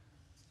me.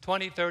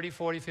 20, 30,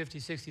 40, 50,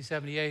 60,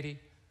 70, 80.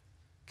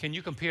 Can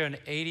you compare an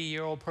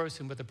 80-year-old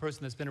person with a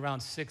person that's been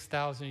around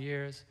 6,000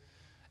 years?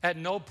 At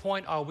no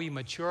point are we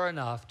mature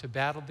enough to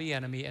battle the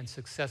enemy and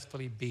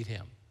successfully beat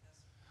him.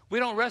 We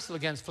don't wrestle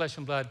against flesh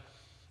and blood.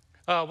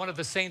 One of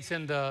the saints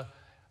in the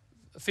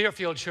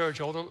Fairfield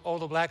Church,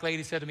 older black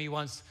lady, said to me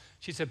once,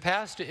 she said,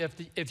 Pastor,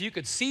 if you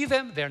could see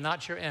them, they're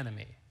not your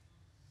enemy.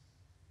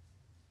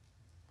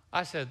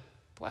 I said,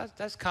 well,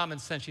 that's common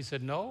sense. She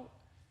said, no.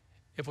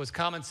 If it was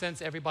common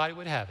sense, everybody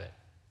would have it.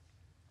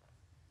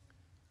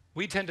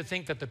 We tend to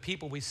think that the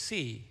people we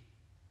see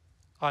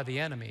are the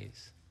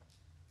enemies.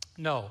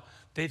 No,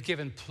 they've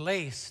given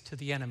place to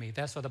the enemy.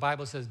 That's why the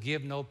Bible says,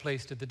 give no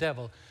place to the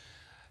devil.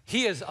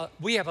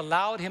 We have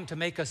allowed him to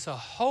make us a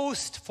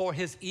host for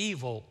his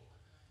evil.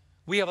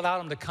 We have allowed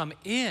him to come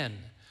in.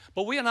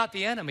 But we are not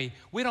the enemy.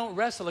 We don't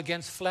wrestle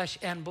against flesh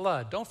and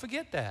blood. Don't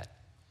forget that.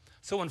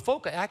 So when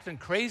folk are acting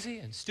crazy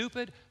and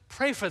stupid,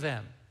 pray for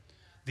them.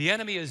 The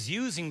enemy is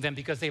using them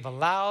because they've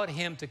allowed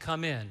him to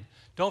come in.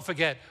 Don't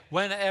forget,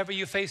 whenever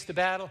you face the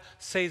battle,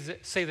 say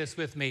this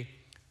with me.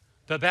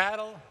 The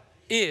battle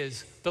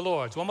is the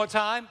Lord's. One more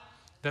time.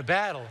 The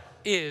battle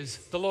is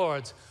the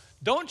Lord's.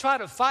 Don't try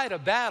to fight a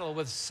battle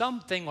with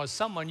something or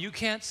someone you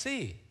can't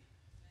see.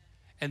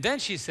 And then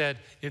she said,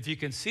 if you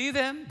can see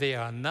them, they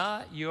are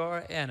not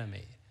your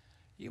enemy.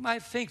 You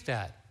might think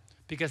that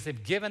because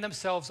they've given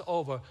themselves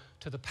over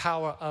to the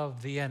power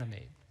of the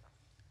enemy.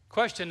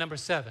 Question number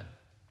 7.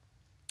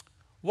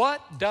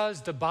 What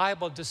does the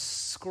Bible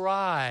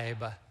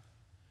describe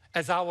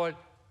as our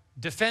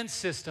defense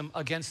system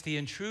against the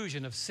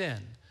intrusion of sin?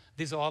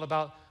 These are all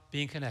about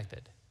being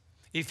connected.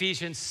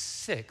 Ephesians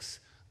 6,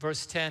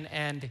 verse 10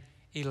 and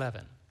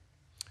 11.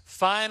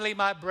 Finally,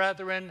 my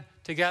brethren,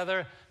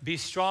 together, be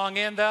strong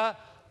in the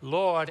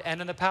Lord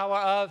and in the power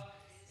of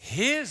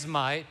his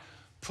might.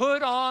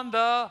 Put on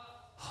the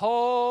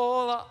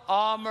whole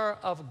armor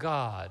of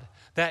God,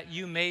 that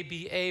you may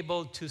be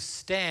able to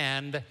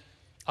stand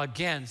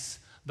against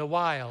the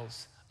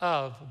wiles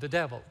of the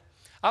devil.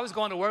 I was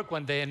going to work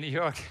one day in New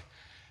York,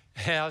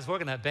 and I was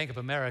working at Bank of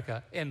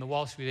America in the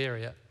Wall Street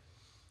area.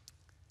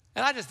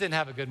 And I just didn't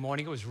have a good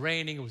morning. It was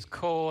raining, it was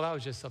cold, I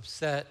was just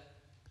upset.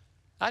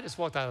 I just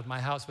walked out of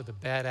my house with a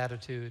bad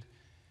attitude.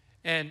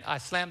 And I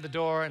slammed the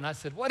door and I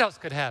said, what else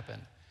could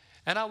happen?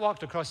 And I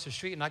walked across the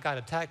street and I got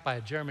attacked by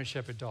a German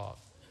Shepherd dog.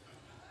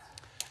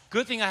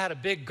 Good thing I had a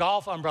big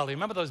golf umbrella.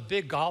 Remember those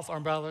big golf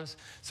umbrellas?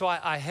 So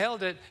I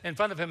held it in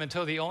front of him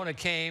until the owner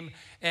came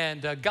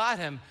and got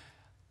him.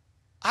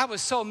 I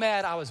was so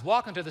mad, I was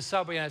walking to the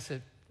subway and I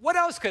said, what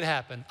else could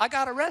happen? I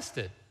got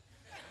arrested.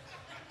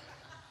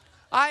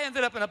 I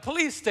ended up in a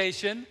police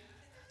station,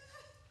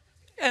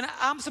 and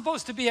I'm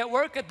supposed to be at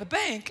work at the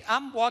bank.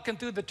 I'm walking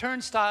through the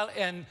turnstile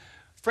in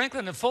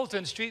Franklin and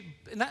Fulton Street,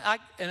 and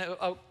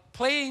a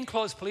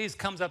plainclothes police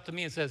comes up to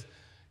me and says,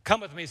 come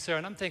with me, sir.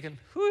 And I'm thinking,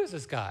 who is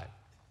this guy?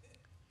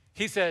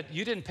 He said,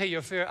 you didn't pay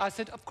your fare. I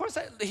said, of course,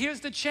 here's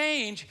the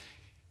change.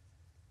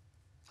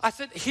 I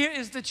said, here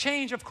is the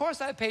change. Of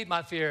course I paid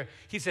my fare.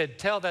 He said,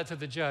 tell that to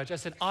the judge. I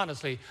said,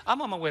 honestly,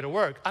 I'm on my way to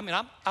work. I mean,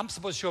 I'm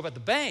supposed to show up at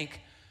the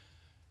bank.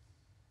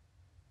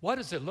 What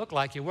does it look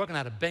like you're working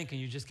at a bank and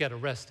you just get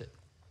arrested?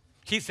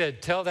 He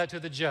said, tell that to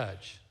the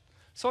judge.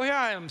 So here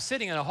I am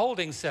sitting in a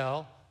holding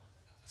cell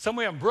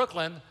somewhere in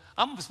Brooklyn.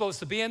 I'm supposed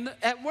to be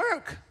at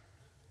work.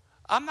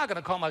 I'm not going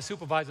to call my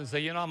supervisor and say,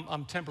 you know,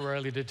 I'm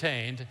temporarily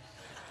detained.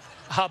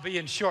 I'll be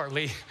in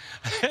shortly.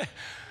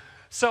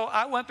 So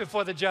I went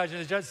before the judge, and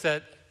the judge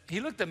said,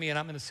 he looked at me, and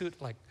I'm in a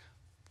suit, like,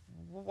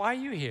 why are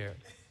you here?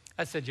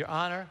 I said, Your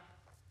Honor,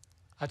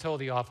 I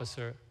told the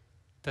officer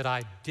that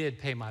I did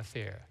pay my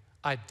fare.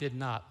 I did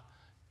not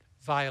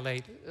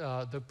violate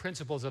the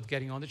principles of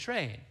getting on the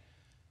train.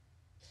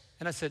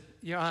 And I said,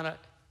 Your Honor,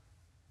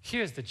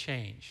 here's the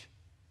change.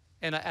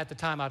 And at the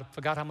time, I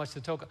forgot how much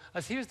the token. I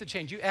said, here's the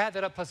change. You add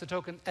that up plus the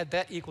token, and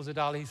that equals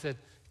 $1. He said,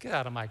 get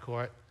out of my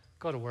court.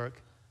 Go to work.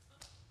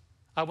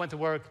 I went to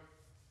work.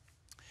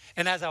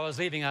 And as I was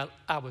leaving,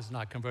 I was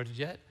not converted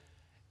yet.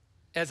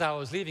 As I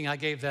was leaving, I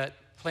gave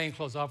that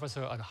plainclothes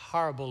officer a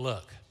horrible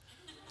look.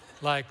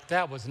 Like,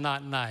 that was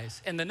not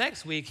nice. And the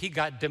next week, he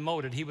got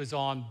demoted. He was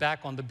back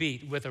on the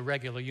beat with a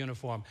regular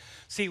uniform.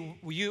 See,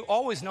 you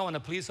always know when a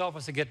police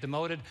officer gets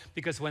demoted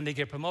because when they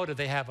get promoted,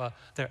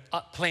 they're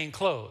plain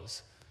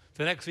clothes.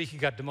 The next week, he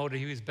got demoted.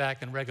 He was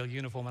back in regular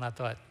uniform, and I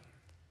thought,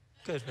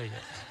 good for you.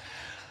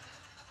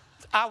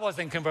 I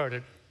wasn't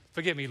converted.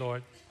 Forgive me,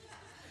 Lord.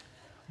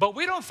 But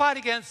we don't fight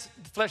against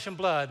flesh and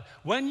blood.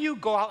 When you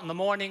go out in the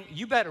morning,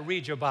 you better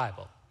read your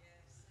Bible.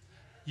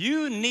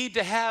 You need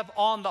to have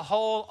on the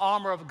whole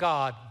armor of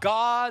God.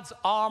 God's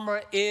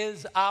armor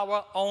is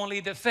our only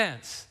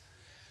defense.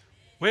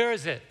 Where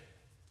is it?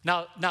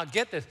 Now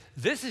get this.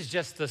 This is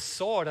just the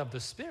sword of the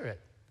Spirit.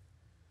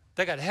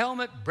 They got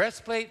helmet,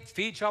 breastplate,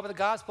 feet sharp of the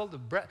gospel,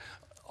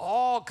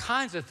 all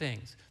kinds of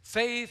things.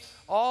 Faith,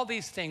 all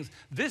these things.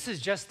 This is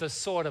just the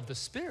sword of the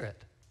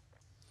Spirit.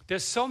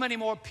 There's so many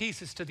more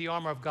pieces to the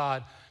armor of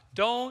God.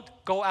 Don't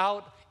go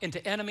out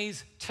into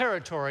enemy's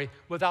territory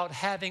without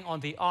having on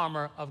the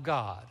armor of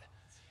God.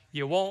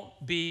 You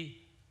won't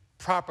be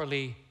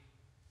properly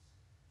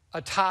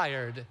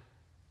attired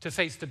to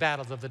face the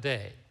battles of the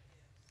day.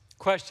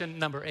 Question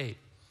number 8.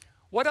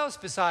 What else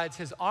besides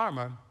his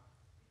armor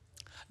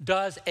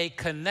does a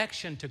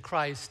connection to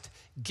Christ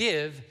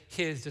give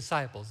his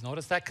disciples?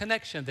 Notice that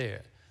connection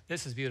there.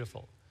 This is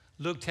beautiful.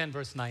 Luke 10,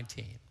 verse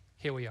 19.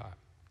 Here we are.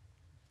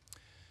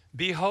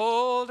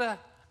 Behold,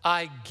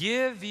 I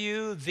give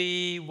you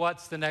the,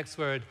 what's the next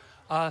word?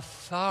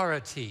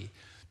 Authority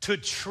to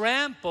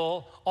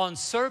trample on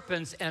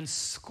serpents and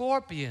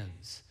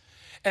scorpions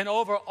and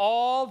over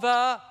all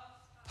the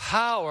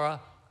power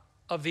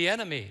of the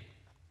enemy.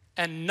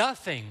 And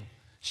nothing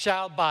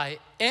shall by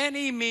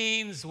any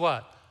means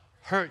what?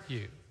 Hurt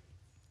you.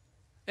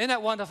 Isn't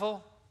that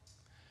wonderful?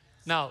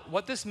 Now,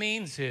 what this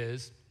means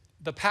is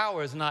the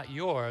power is not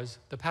yours,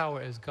 the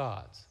power is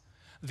God's.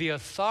 The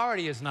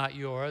authority is not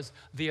yours,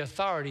 the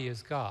authority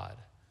is God.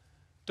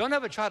 Don't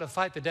ever try to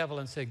fight the devil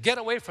and say, get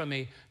away from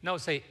me. No,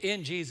 say,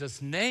 in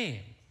Jesus'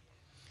 name.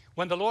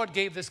 When the Lord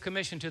gave this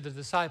commission to the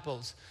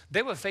disciples,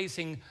 they were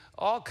facing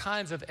all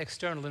kinds of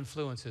external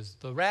influences.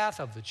 The wrath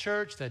of the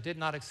church that did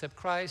not accept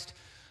Christ,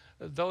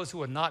 those who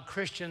were not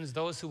Christians,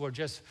 those who were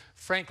just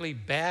frankly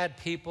bad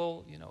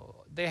people. You know,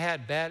 they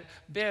had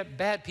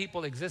bad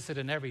people existed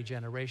in every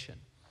generation.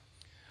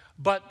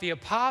 But the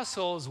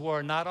apostles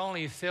were not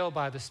only filled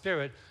by the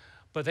Spirit,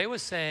 but they were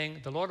saying,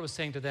 the Lord was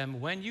saying to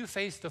them, when you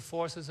face the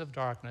forces of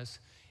darkness,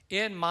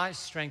 in my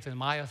strength and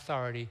my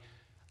authority,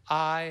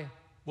 I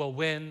will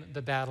win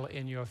the battle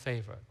in your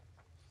favor.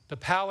 The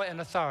power and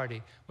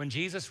authority. When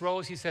Jesus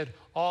rose, he said,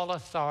 all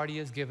authority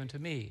is given to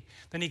me.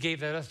 Then he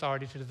gave that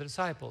authority to the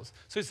disciples.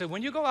 So he said,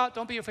 when you go out,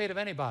 don't be afraid of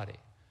anybody.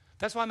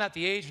 That's why I'm at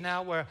the age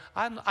now where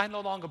I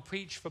no longer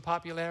preach for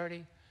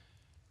popularity.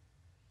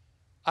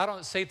 I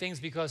don't say things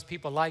because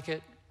people like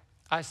it.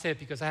 I say it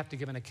because I have to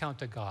give an account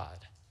to God.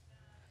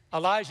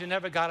 Elijah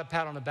never got a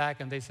pat on the back,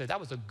 and they said, that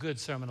was a good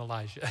sermon,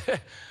 Elijah.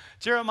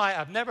 Jeremiah,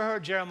 I've never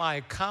heard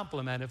Jeremiah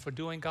complimented for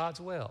doing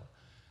God's will.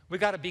 We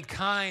got to be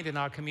kind in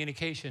our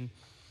communication.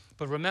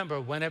 But remember,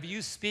 whenever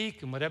you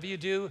speak and whatever you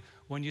do,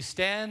 when you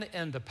stand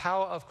in the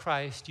power of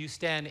Christ, you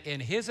stand in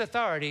his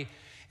authority,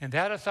 and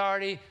that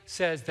authority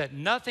says that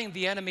nothing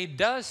the enemy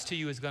does to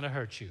you is going to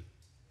hurt you.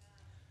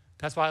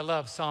 That's why I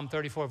love Psalm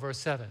 34, verse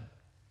 7.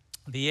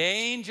 The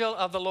angel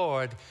of the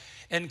Lord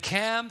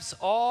encamps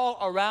all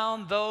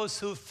around those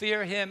who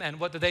fear him, and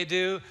what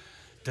do?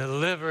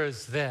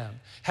 Delivers them.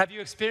 Have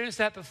you experienced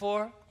that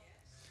before?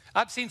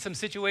 I've seen some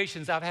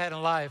situations I've had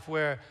in life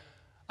where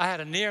I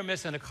had a near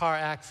miss in a car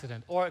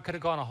accident, or it could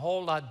have gone a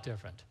whole lot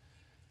different.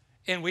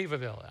 In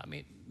Weaverville, I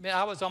mean,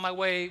 I was on my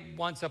way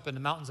once up in the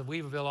mountains of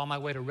Weaverville on my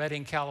way to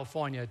Redding,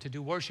 California to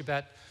do worship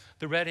at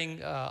the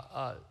Redding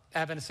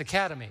Adventist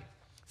Academy,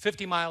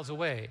 50 miles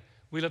away.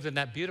 We lived in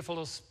that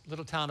beautiful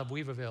little town of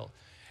Weaverville.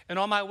 And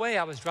on my way,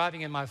 I was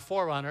driving in my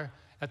 4Runner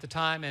at the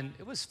time, and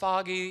it was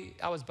foggy.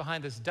 I was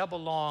behind this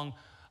double-long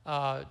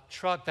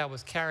truck that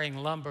was carrying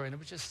lumber, and it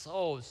was just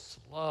so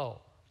slow.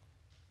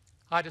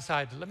 I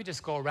decided, let me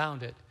just go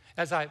around it.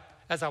 As I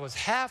was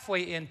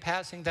halfway in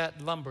passing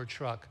that lumber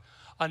truck,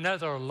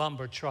 another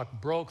lumber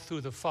truck broke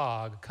through the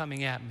fog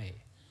coming at me.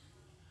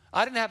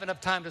 I didn't have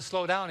enough time to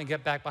slow down and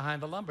get back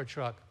behind the lumber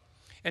truck.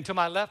 And to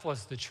my left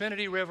was the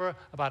Trinity River,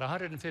 about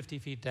 150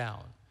 feet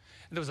down.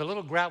 And there was a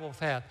little gravel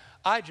path.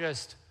 I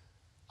just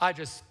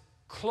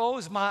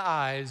closed my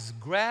eyes,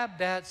 grabbed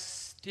that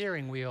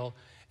steering wheel,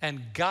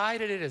 and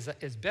guided it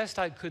as best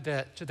I could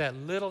to that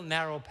little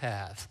narrow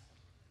path.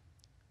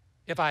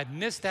 If I had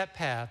missed that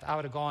path, I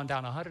would have gone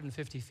down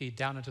 150 feet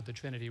down into the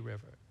Trinity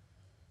River.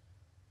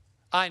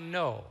 I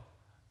know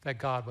that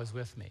God was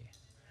with me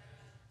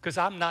because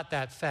I'm not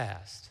that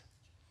fast.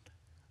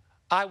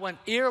 I went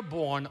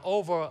airborne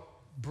over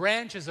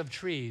branches of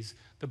trees.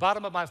 The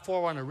bottom of my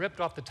 4Runner ripped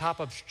off the top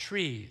of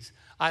trees.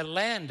 I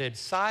landed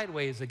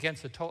sideways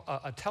against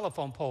a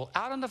telephone pole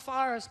out in the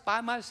forest by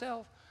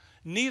myself.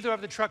 Neither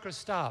of the truckers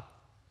stopped.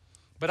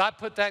 But I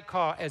put that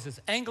car, as it's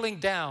angling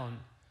down,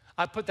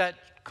 I put that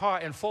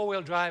car in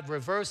 4-wheel drive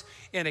reverse,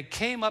 and it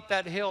came up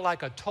that hill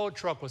like a tow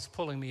truck was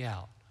pulling me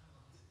out.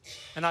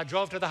 And I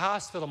drove to the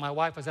hospital. My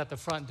wife was at the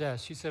front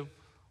desk. She said,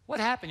 what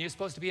happened? You're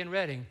supposed to be in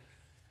Redding.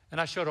 And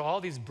I showed her all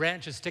these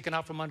branches sticking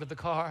out from under the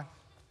car.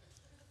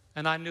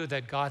 And I knew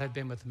that God had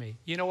been with me.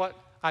 You know what?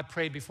 I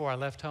prayed before I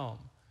left home.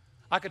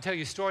 I could tell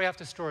you story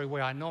after story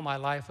where I know my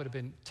life would have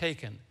been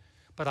taken.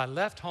 But I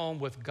left home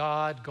with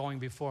God going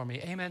before me.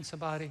 Amen,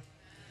 somebody?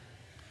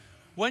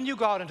 When you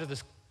go out into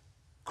this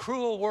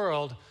cruel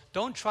world,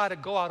 don't try to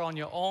go out on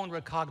your own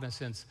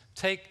recognizance.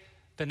 Take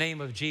the name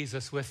of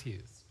Jesus with you.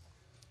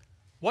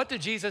 What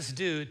did Jesus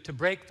do to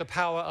break the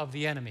power of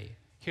the enemy?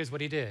 Here's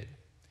what he did.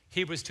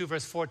 Hebrews 2,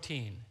 verse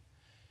 14.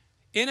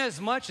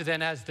 Inasmuch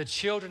then as the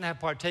children have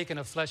partaken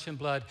of flesh and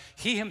blood,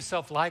 he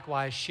himself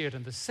likewise shared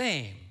in the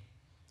same.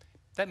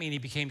 That means he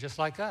became just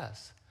like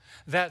us.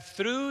 That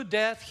through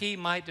death he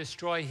might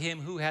destroy him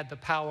who had the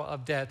power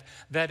of death.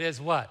 That is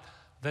what?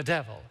 The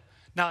devil.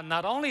 Now,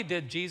 not only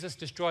did Jesus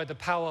destroy the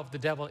power of the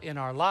devil in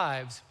our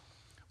lives,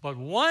 but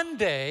one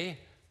day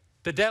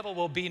the devil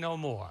will be no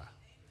more.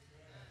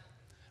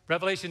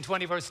 Revelation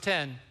 20, verse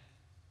 10.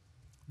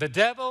 The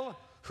devil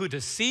who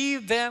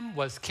deceived them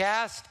was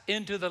cast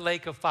into the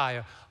lake of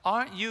fire.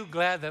 Aren't you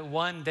glad that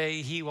one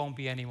day he won't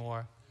be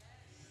anymore?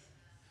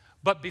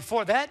 But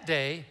before that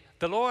day,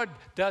 the Lord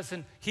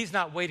he's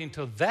not waiting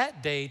till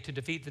that day to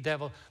defeat the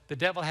devil. The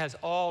devil has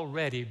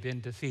already been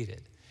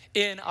defeated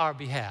in our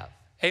behalf.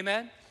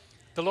 Amen?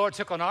 The Lord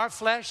took on our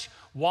flesh,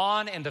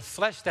 won in the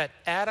flesh that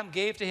Adam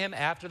gave to him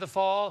after the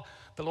fall.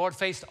 The Lord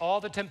faced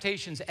all the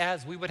temptations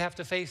as we would have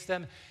to face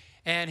them.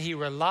 And he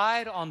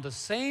relied on the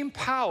same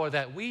power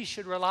that we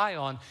should rely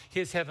on,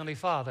 his heavenly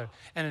Father.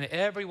 And in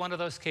every one of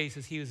those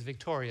cases, he was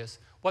victorious.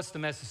 What's the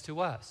message to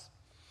us?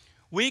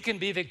 We can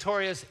be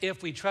victorious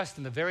if we trust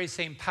in the very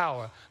same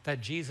power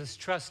that Jesus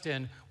trusted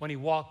in when he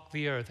walked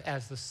the earth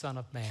as the Son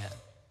of Man.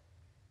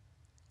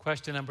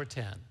 Question number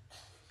 10.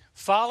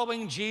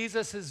 Following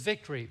Jesus'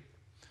 victory,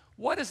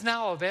 what is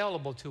now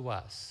available to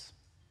us?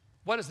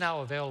 What is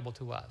now available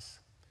to us?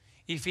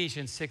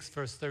 Ephesians 6,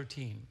 verse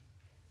 13.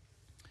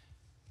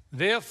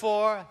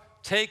 Therefore,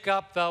 take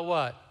up the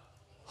what?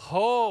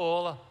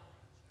 Whole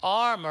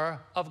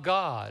armor of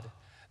God,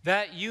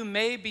 that you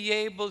may be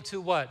able to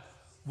what?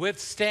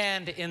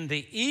 Withstand in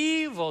the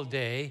evil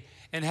day,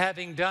 and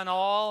having done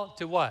all,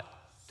 to what?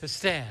 To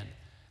stand.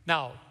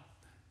 Now,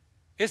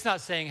 it's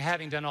not saying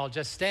having done all,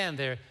 just stand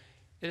there.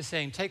 It is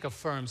saying take a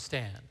firm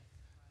stand.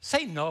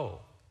 Say no.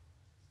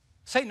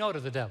 Say no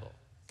to the devil.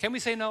 Can we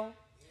say no?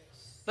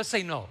 Yes. Let's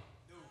say no.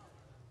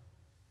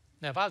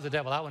 Now, if I was the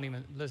devil, I wouldn't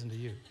even listen to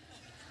you.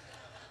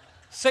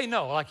 Say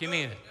no like you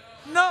mean it.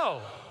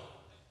 No.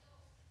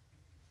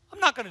 I'm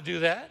not going to do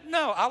that.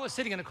 No, I was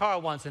sitting in a car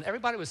once, and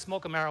everybody was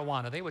smoking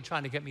marijuana. They were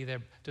trying to get me there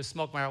to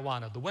smoke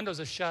marijuana. The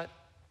windows are shut.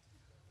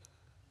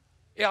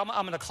 Yeah,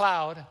 I'm in a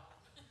cloud.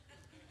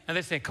 And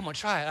they're saying, come on,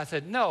 try it. I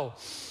said, no,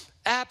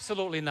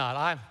 absolutely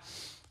not.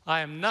 I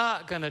am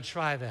not going to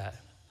try that.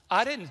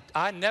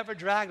 I never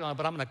dragged on it,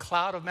 but I'm in a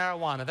cloud of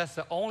marijuana. That's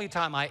the only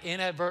time I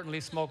inadvertently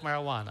smoke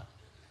marijuana.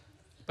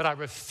 But I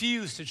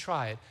refuse to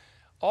try it.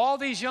 All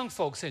these young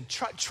folks saying,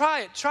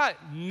 try it.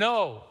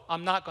 No,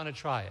 I'm not going to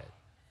try it.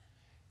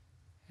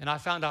 And I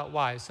found out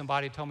why.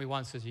 Somebody told me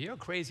once, says, you're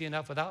crazy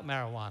enough without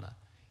marijuana.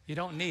 You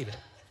don't need it.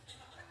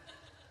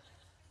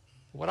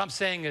 What I'm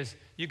saying is,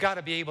 you got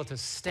to be able to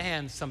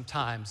stand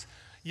sometimes.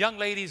 Young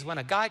ladies, when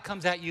a guy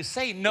comes at you,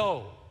 say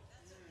no.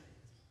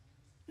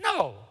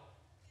 No.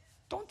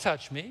 Don't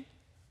touch me.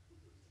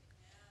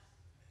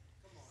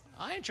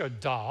 I ain't your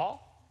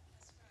doll.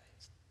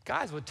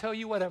 Guys will tell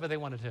you whatever they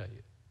want to tell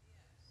you.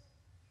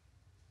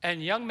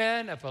 And young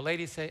men, if a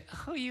lady say,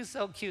 oh, you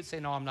so cute, say,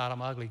 no, I'm not,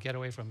 I'm ugly, get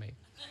away from me.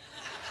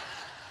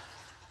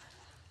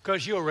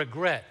 Because you'll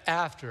regret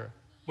after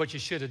what you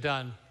should have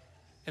done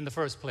in the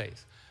first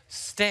place.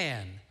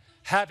 Stand.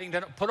 Having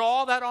done, put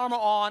all that armor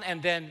on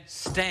and then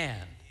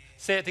stand.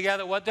 Say it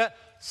together, what the?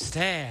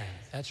 Stand.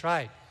 That's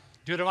right.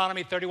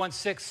 Deuteronomy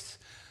 31:6.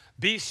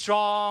 Be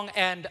strong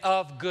and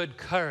of good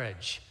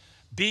courage.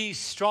 Be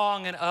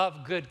strong and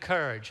of good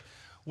courage.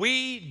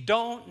 We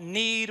don't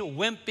need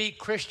wimpy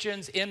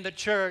Christians in the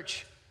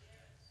church.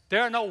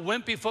 There are no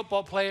wimpy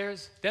football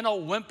players. There are no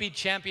wimpy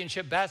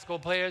championship basketball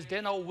players. There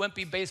are no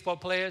wimpy baseball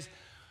players.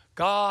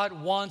 God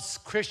wants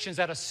Christians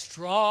that are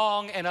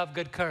strong and of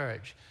good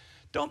courage.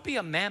 Don't be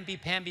a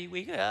mamby-pamby.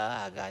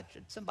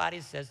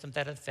 Somebody said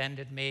something that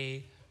offended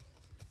me.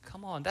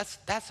 Come on, that's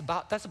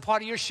a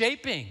part of your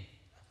shaping.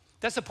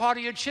 That's a part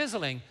of your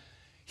chiseling.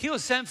 He'll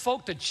send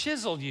folk to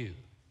chisel you.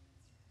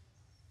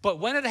 But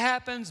when it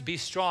happens, be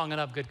strong and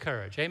of good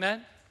courage.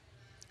 Amen?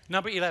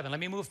 Number 11. Let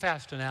me move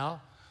faster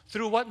now.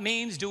 Through what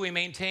means do we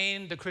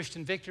maintain the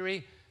Christian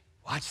victory?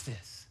 Watch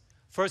this.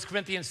 1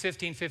 Corinthians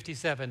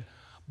 15:57.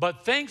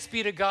 But thanks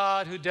be to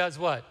God who does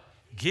what?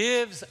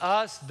 Gives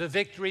us the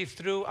victory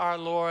through our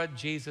Lord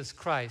Jesus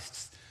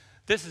Christ.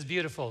 This is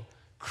beautiful.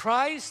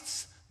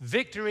 Christ's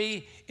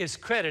victory is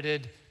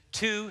credited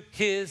to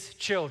his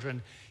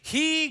children.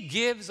 He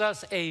gives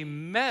us a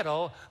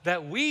medal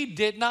that we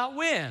did not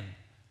win,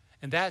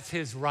 and that's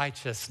his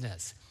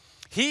righteousness.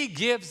 He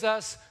gives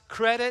us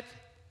credit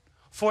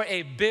for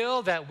a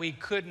bill that we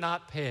could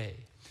not pay.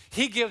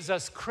 He gives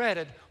us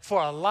credit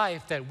for a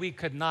life that we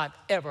could not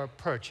ever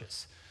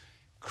purchase.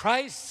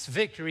 Christ's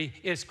victory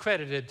is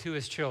credited to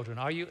his children.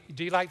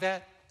 Do you like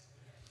that?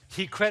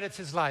 He credits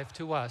his life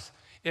to us.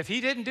 If he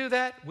didn't do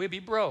that, we'd be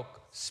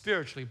broke,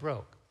 spiritually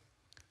broke.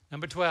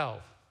 Number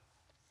 12,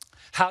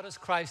 how does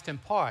Christ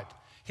impart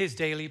his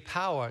daily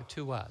power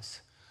to us?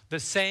 The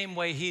same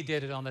way he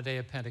did it on the day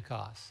of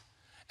Pentecost.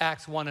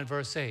 Acts 1 and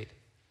verse 8.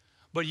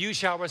 But you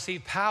shall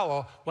receive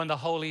power when the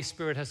Holy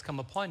Spirit has come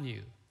upon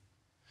you.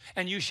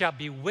 And you shall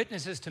be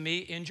witnesses to me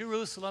in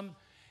Jerusalem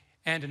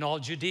and in all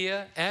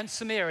Judea and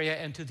Samaria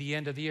and to the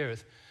end of the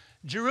earth.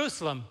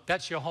 Jerusalem,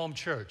 that's your home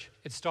church.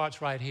 It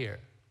starts right here.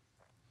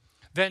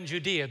 Then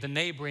Judea, the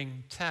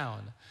neighboring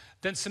town.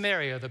 Then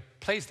Samaria, the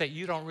place that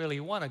you don't really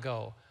want to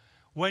go.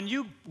 When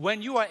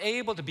you are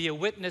able to be a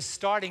witness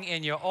starting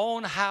in your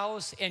own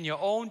house, in your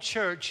own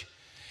church,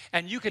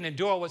 and you can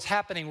endure what's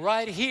happening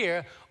right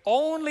here,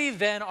 only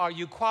then are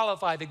you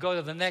qualified to go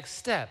to the next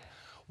step.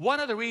 One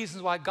of the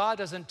reasons why God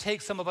doesn't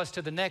take some of us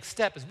to the next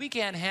step is we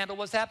can't handle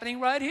what's happening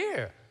right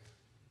here.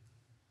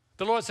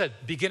 The Lord said,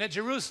 begin at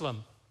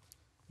Jerusalem,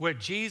 where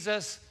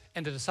Jesus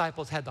and the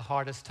disciples had the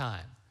hardest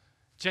time.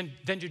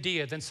 Then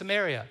Judea, then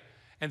Samaria.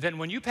 And then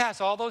when you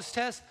pass all those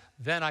tests,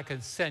 then I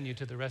can send you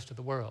to the rest of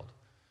the world.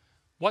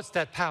 What's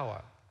that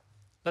power?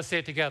 Let's say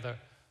it together.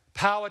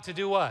 Power to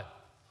do what?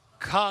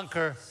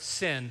 Conquer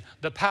sin.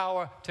 The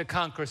power to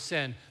conquer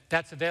sin.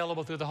 That's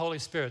available through the Holy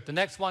Spirit. The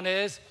next one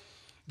is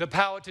the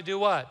power to do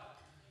what?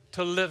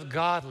 To live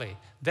godly.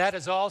 That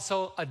is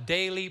also a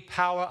daily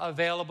power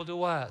available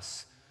to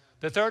us.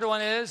 The third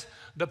one is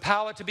the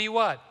power to be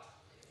what?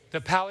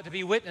 The power to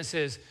be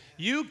witnesses.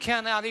 You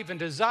cannot even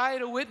desire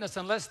to witness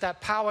unless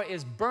that power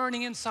is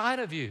burning inside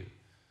of you.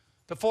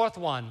 The fourth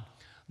one,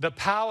 the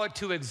power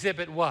to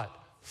exhibit what?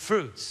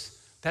 Fruits.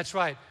 That's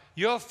right.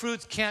 Your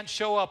fruits can't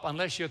show up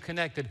unless you're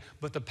connected,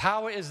 but the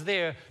power is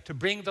there to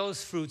bring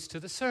those fruits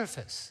to the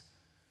surface.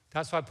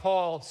 That's why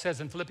Paul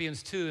says in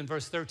Philippians 2 and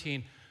verse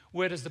 13,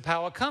 where does the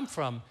power come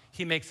from?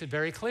 He makes it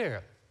very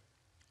clear.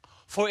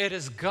 For it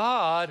is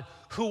God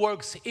who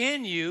works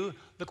in you,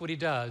 look what he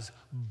does,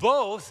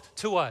 both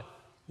to what?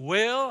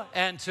 Will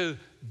and to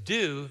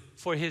do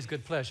for his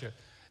good pleasure.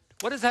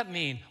 What does that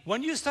mean?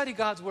 When you study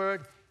God's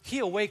word, he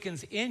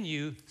awakens in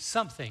you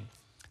something.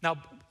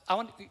 Now, I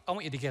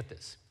want you to get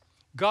this.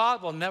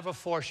 God will never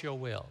force your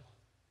will.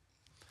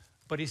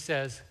 But he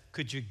says,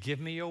 could you give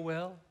me your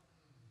will?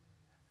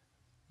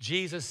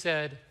 Jesus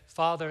said,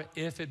 Father,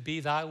 if it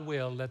be thy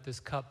will, let this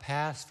cup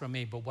pass from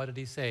me. But what did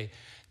he say?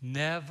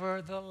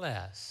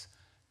 Nevertheless,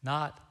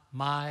 not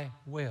my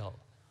will,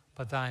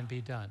 but thine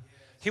be done.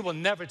 He will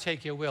never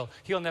take your will.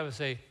 He'll never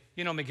say,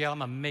 you know, Miguel, I'm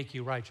going to make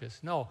you righteous.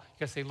 No, you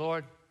got to say,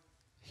 Lord,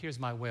 here's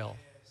my will.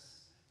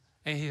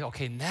 And he's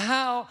okay,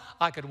 now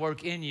I could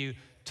work in you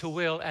to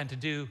will and to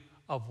do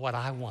of what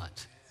I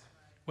want.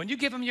 when you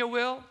give him your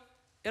will,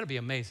 it'll be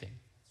amazing.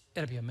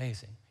 It'll be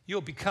amazing.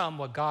 You'll become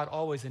what God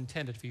always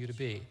intended for you to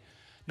be.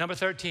 Number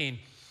 13,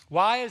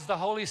 why is the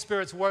Holy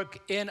Spirit's work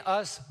in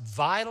us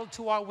vital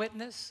to our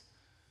witness?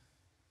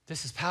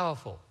 This is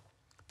powerful.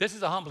 This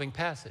is a humbling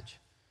passage.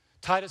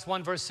 Titus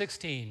 1, verse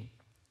 16.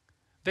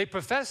 They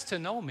profess to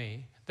know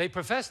me, they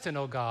profess to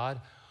know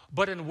God,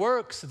 but in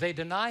works they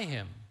deny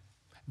him,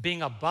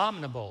 being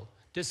abominable,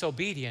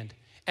 disobedient,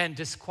 and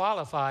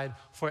disqualified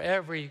for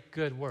every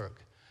good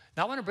work.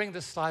 Now I want to bring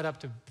this slide up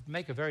to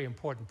make a very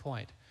important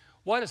point.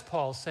 What is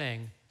Paul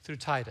saying through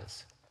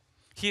Titus?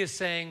 He is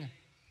saying,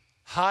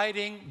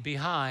 hiding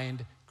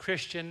behind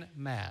Christian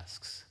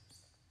masks.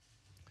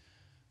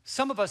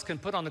 Some of us can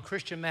put on a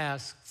Christian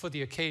mask for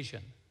the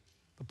occasion.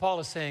 But Paul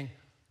is saying,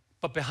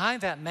 but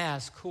behind that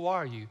mask, who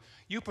are you?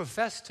 You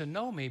profess to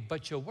know me,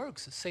 but your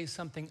works say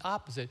something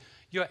opposite.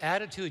 Your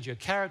attitude, your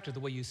character, the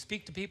way you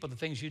speak to people, the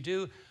things you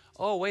do.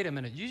 Oh, wait a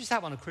minute. You just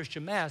have on a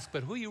Christian mask,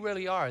 but who you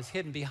really are is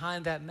hidden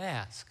behind that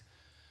mask.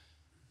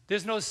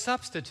 There's no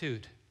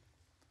substitute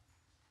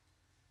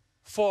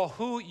for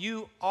who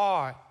you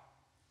are.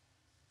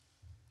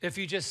 If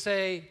you just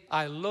say,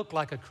 I look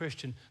like a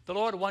Christian, the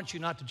Lord wants you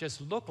not to just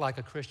look like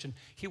a Christian.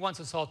 He wants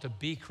us all to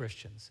be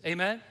Christians.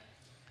 Amen?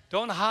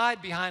 Don't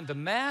hide behind the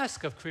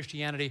mask of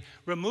Christianity.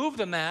 Remove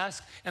the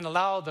mask and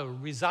allow the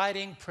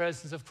residing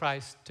presence of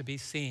Christ to be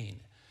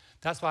seen.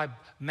 That's why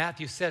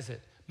Matthew says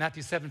it.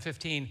 Matthew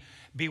 7:15,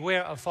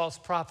 beware of false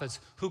prophets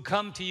who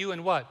come to you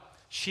in what?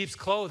 Sheep's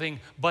clothing,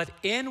 but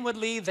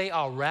inwardly they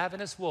are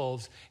ravenous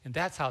wolves. And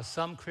that's how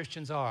some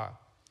Christians are.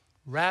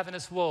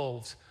 Ravenous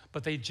wolves,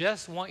 but they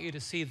just want you to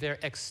see their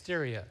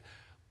exterior,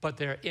 but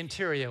their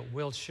interior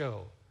will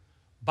show.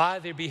 By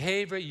their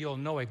behavior, you'll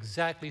know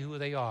exactly who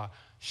they are.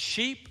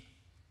 Sheep,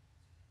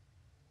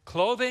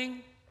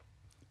 clothing,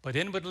 but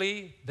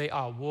inwardly they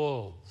are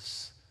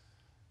wolves.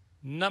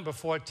 Number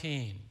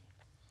 14.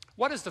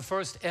 What is the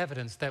first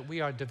evidence that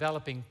we are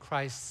developing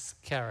Christ's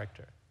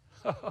character?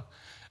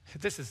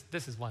 This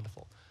is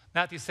wonderful.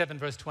 Matthew 7,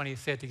 verse 20,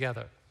 say it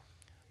together.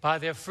 By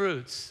their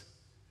fruits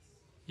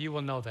you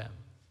will know them.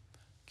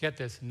 Get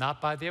this, not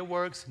by their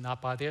works,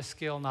 not by their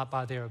skill, not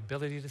by their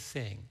ability to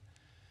sing.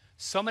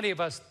 So many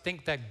of us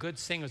think that good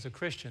singers are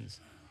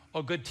Christians,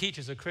 or good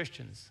teachers are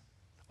Christians,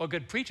 or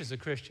good preachers are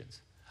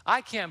Christians.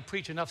 I can't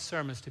preach enough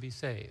sermons to be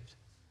saved.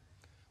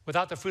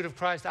 Without the fruit of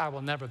Christ, I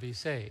will never be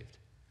saved.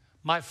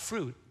 My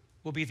fruit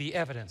will be the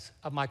evidence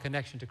of my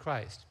connection to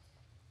Christ.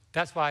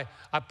 That's why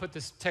I put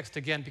this text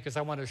again, because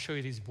I want to show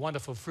you these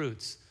wonderful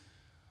fruits.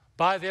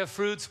 By their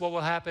fruits, what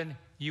will happen?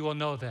 You will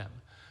know them.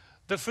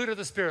 The fruit of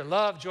the Spirit,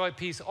 love, joy,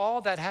 peace,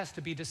 all that has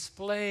to be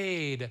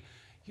displayed.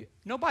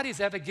 Nobody's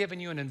ever given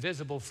you an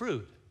invisible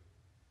fruit.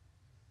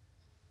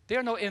 There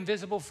are no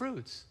invisible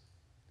fruits.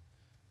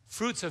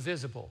 Fruits are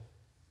visible.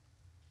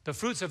 The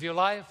fruits of your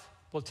life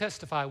will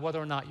testify whether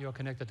or not you're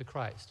connected to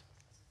Christ.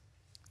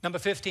 Number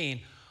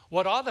 15,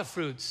 what are the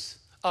fruits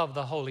of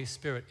the Holy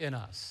Spirit in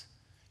us?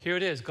 Here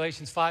it is,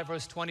 Galatians 5,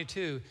 verse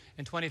 22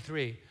 and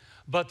 23.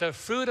 But the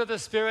fruit of the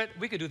Spirit,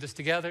 we could do this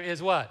together,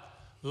 is what?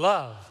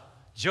 Love,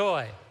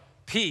 joy,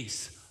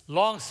 peace,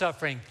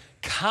 long-suffering,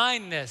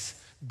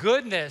 kindness,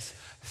 goodness,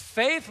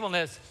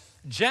 faithfulness,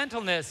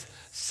 gentleness,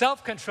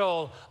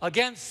 self-control.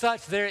 Against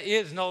such there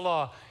is no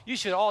law. You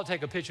should all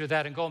take a picture of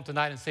that and go home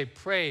tonight and say,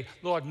 pray,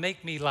 Lord,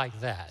 make me like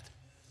that.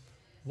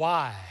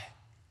 Why?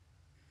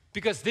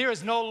 Because there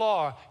is no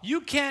law.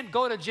 You can't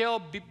go to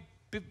jail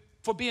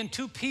for being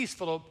too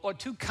peaceful or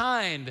too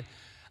kind.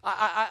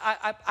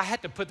 I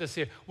had to put this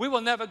here. We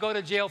will never go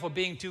to jail for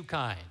being too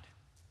kind.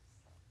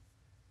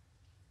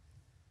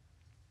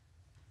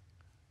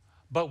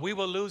 But we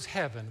will lose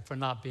heaven for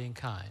not being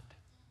kind.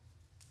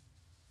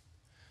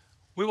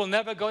 We will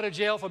never go to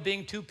jail for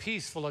being too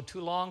peaceful or too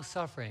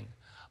long-suffering,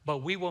 but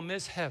we will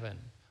miss heaven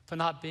for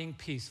not being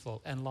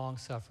peaceful and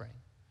long-suffering.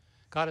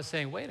 God is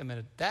saying, wait a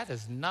minute, that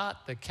is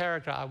not the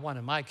character I want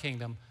in my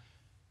kingdom.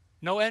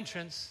 No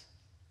entrance.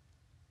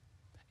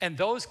 And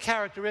those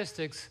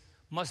characteristics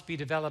must be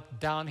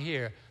developed down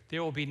here.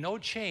 There will be no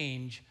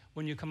change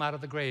when you come out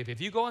of the grave. If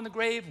you go in the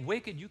grave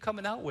wicked, you're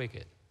coming out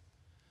wicked.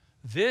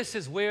 This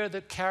is where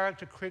the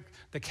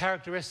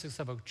characteristics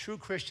of a true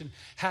Christian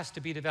has to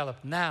be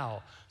developed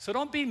now. So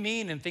don't be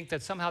mean and think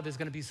that somehow there's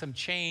going to be some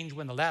change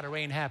when the latter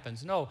rain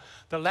happens. No,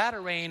 the latter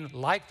rain,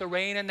 like the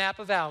rain in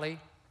Napa Valley,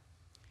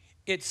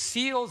 it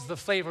seals the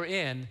flavor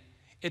in.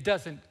 It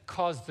doesn't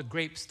cause the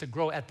grapes to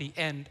grow at the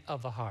end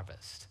of the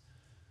harvest.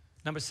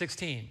 Number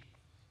 16,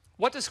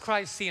 what does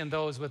Christ see in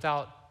those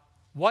without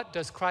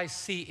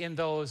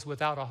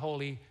a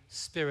Holy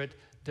Spirit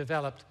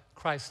developed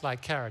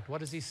Christ-like character?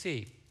 What does he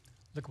see?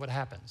 Look what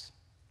happens.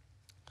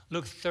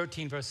 Luke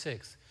 13, verse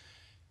 6.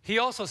 He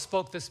also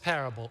spoke this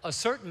parable. A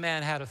certain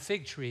man had a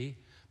fig tree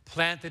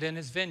planted in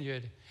his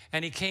vineyard,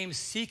 and he came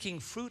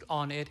seeking fruit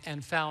on it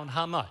and found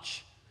how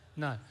much?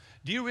 None.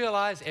 Do you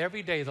realize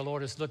every day the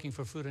Lord is looking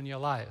for fruit in your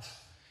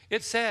life?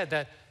 It's said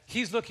that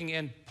He's looking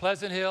in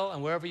Pleasant Hill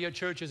and wherever your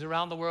church is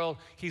around the world.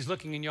 He's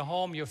looking in your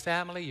home, your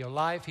family, your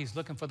life. He's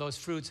looking for those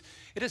fruits.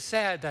 It is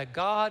sad that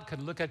God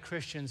can look at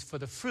Christians for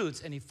the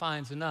fruits and he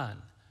finds none.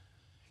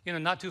 You know,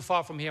 not too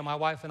far from here, my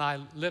wife and I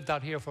lived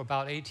out here for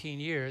about 18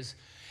 years,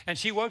 and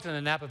she worked in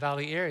the Napa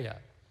Valley area.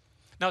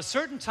 Now,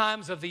 certain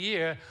times of the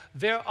year,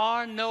 there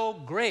are no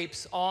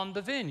grapes on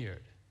the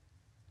vineyard.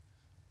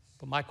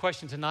 But my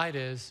question tonight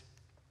is,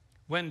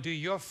 when do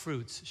your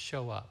fruits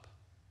show up?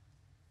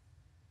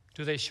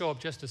 Do they show up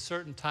just a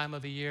certain time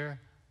of the year?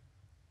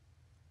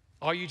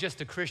 Are you just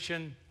a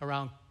Christian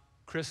around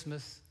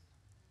Christmas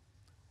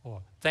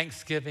or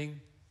Thanksgiving?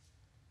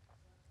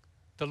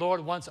 The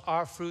Lord wants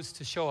our fruits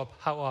to show up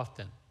how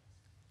often?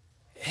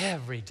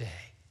 Every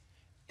day.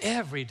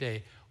 Every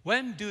day.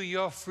 When do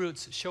your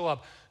fruits show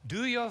up?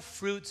 Do your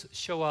fruits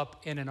show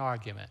up in an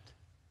argument?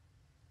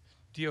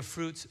 Do your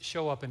fruits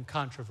show up in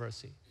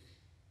controversy?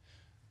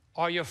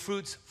 Are your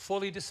fruits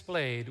fully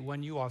displayed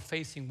when you are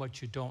facing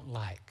what you don't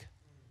like?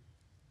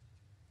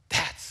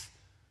 That's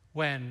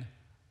when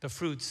the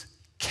fruits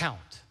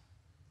count.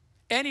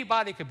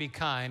 Anybody could be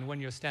kind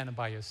when you're standing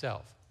by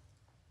yourself.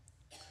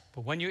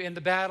 But when you're in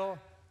the battle,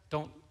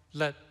 don't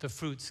let the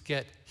fruits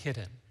get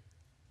hidden.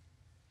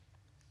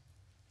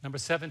 Number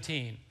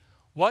 17,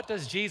 what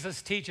does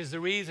Jesus teach is the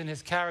reason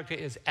his character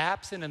is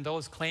absent in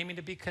those claiming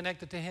to be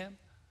connected to him?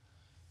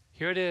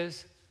 Here it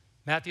is,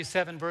 Matthew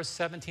 7, verse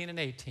 17 and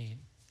 18.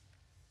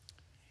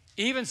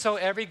 Even so,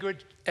 every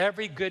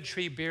good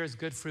tree bears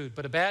good fruit,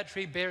 but a bad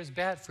tree bears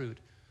bad fruit.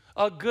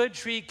 A good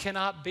tree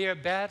cannot bear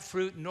bad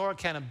fruit, nor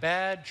can a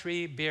bad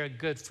tree bear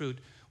good fruit.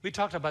 We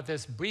talked about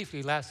this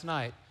briefly last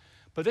night,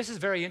 but this is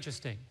very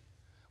interesting.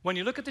 When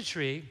you look at the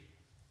tree,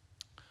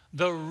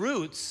 the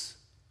roots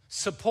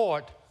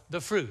support the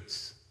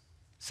fruits.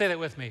 Say that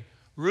with me.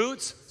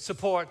 Roots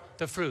support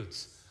the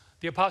fruits.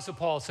 The Apostle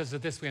Paul says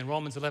it this way in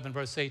Romans 11,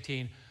 verse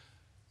 18.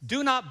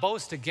 Do not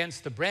boast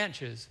against the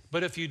branches,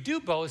 but if you do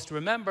boast,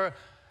 remember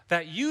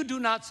that you do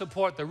not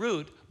support the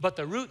root, but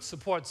the root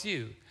supports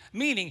you.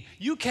 Meaning,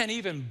 you can't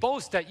even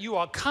boast that you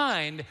are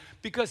kind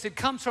because it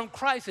comes from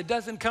Christ. It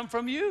doesn't come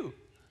from you.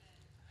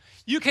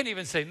 You can't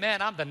even say,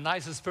 man, I'm the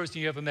nicest person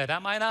you ever met.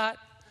 Am I not?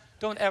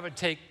 Don't ever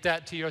take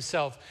that to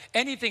yourself.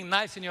 Anything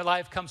nice in your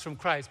life comes from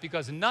Christ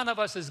because none of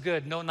us is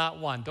good, no, not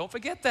one. Don't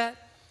forget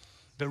that.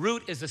 The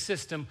root is the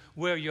system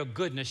where your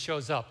goodness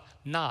shows up,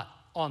 not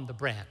on the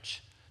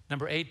branch.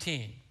 Number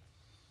 18,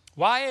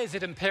 why is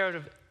it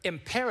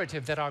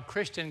imperative that our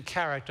Christian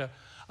character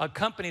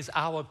accompanies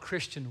our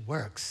Christian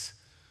works?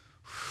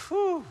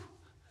 Whew.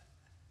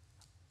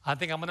 I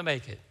think I'm going to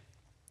make it.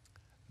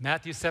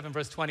 Matthew 7,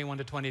 verse 21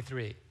 to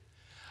 23.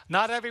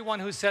 Not everyone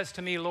who says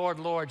to me, Lord,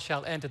 Lord,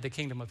 shall enter the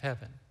kingdom of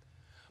heaven,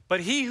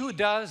 but he who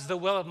does the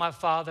will of my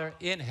Father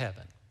in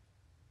heaven.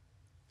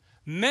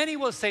 Many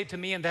will say to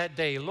me in that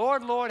day,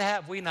 Lord, Lord,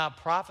 have we not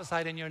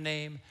prophesied in your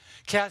name,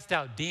 cast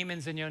out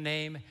demons in your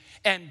name,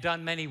 and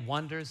done many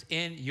wonders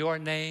in your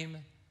name?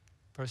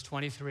 Verse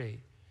 23.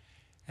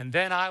 And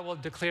then I will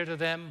declare to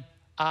them,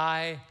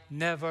 I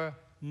never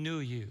knew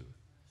you.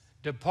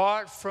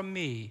 Depart from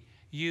me,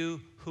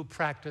 you who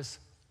practice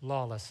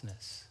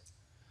lawlessness.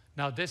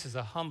 Now, this is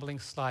a humbling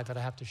slide that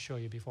I have to show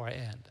you before I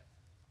end.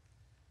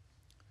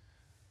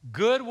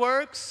 Good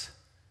works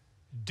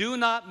do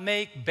not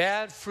make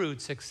bad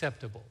fruits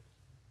acceptable.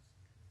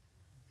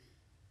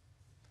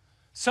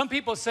 Some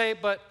people say,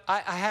 but I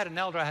had an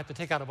elder I had to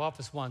take out of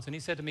office once, and he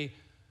said to me,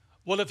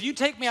 well, if you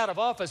take me out of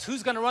office,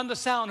 who's going to run the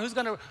sound? Who's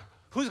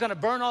going to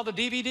burn all the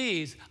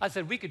DVDs? I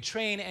said, we could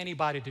train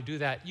anybody to do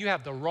that. You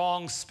have the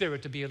wrong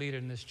spirit to be a leader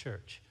in this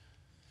church.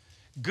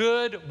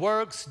 Good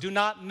works do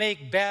not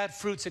make bad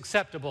fruits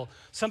acceptable.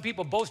 Some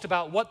people boast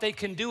about what they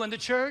can do in the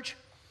church.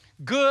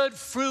 Good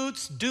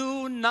works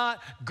do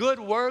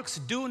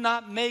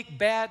not make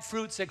bad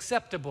fruits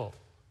acceptable.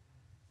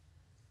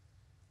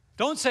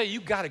 Don't say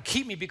you got to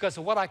keep me because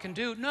of what I can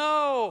do.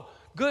 No,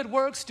 good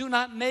works do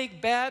not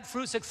make bad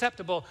fruits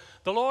acceptable.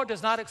 The Lord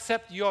does not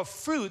accept your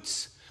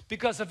fruits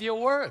because of your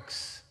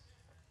works.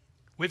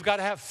 We've got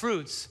to have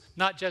fruits,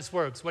 not just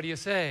works. What do you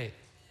say?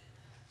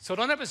 So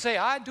don't ever say,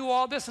 I do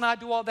all this and I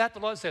do all that. The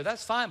Lord says,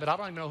 that's fine, but I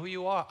don't even know who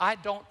you are. I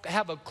don't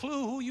have a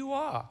clue who you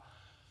are.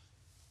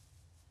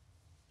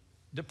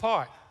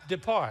 Depart.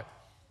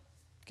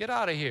 Get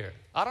out of here.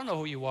 I don't know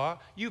who you are.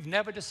 You've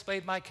never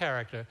displayed my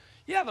character.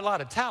 You have a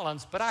lot of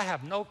talents, but I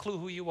have no clue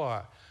who you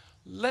are.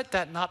 Let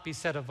that not be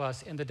said of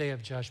us in the day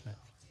of judgment.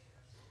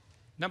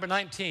 Number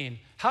 19,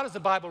 how does the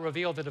Bible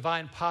reveal the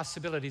divine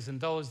possibilities in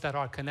those that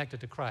are connected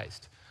to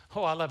Christ?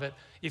 Oh, I love it.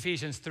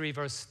 Ephesians 3,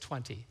 verse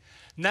 20.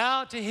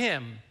 Now to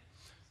him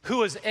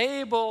who is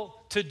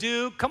able to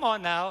do, come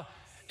on now,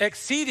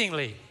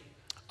 exceedingly,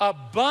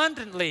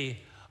 abundantly,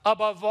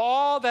 above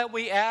all that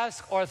we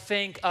ask or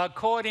think,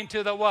 according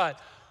to the what?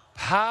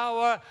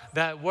 Power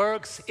that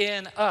works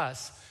in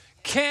us.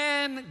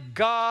 Can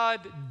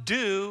God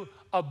do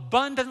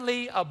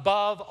abundantly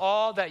above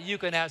all that you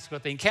can ask or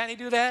think? Can he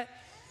do that?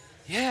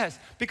 Yes,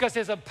 because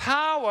there's a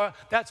power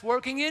that's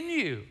working in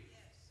you.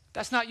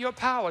 That's not your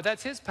power,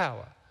 that's his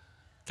power.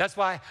 That's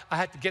why I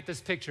had to get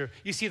this picture.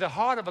 You see, the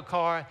heart of a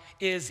car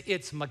is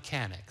its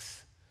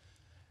mechanics.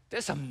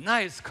 There's some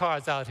nice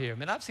cars out here.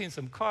 Man, I've seen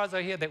some cars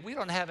out here that we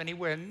don't have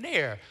anywhere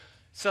near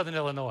Southern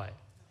Illinois.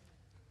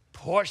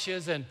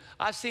 Porsches, and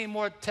I've seen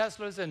more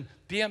Teslas and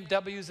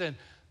BMWs, and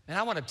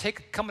I want to take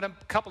a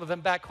couple of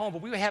them back home,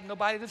 but we have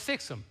nobody to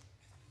fix them.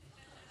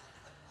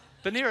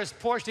 The nearest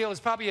Porsche deal is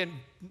probably in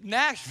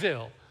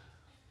Nashville.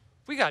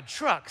 We got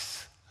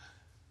trucks,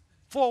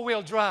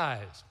 four-wheel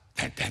drives.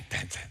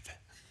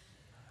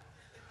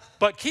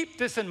 But keep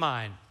this in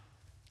mind.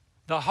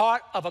 The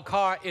heart of a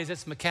car is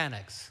its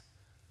mechanics.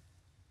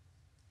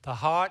 The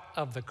heart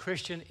of the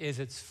Christian is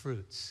its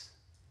fruits.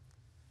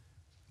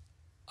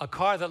 A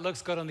car that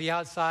looks good on the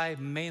outside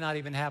may not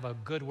even have a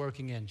good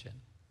working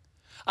engine.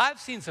 I've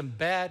seen some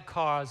bad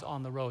cars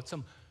on the road,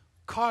 some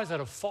cars that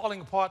are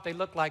falling apart. They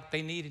look like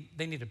they need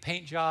a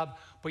paint job,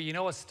 but you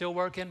know what's still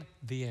working?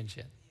 The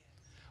engine.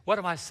 What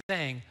am I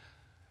saying?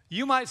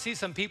 You might see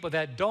some people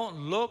that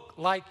don't look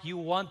like you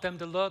want them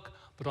to look,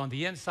 but on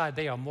the inside,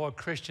 they are more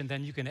Christian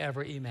than you can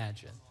ever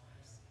imagine.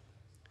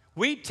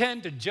 We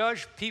tend to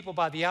judge people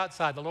by the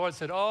outside. The Lord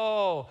said,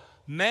 oh,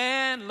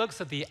 man looks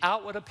at the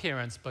outward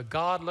appearance, but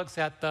God looks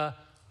at the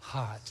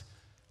heart.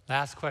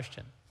 Last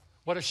question.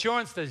 What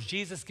assurance does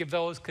Jesus give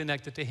those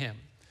connected to him?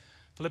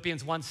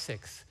 Philippians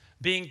 1:6.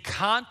 Being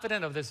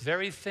confident of this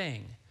very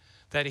thing,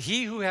 that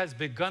he who has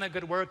begun a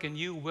good work in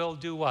you will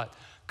do what?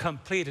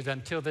 Complete it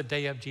until the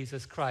day of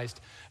Jesus Christ.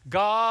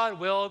 God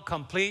will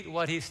complete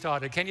what he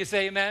started. Can you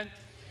say amen?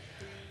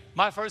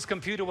 My first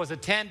computer was a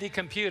Tandy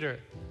computer.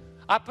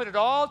 I put it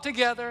all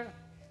together,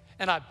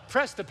 and I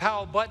pressed the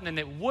power button, and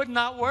it would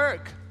not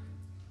work.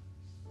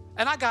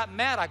 And I got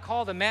mad. I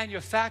called the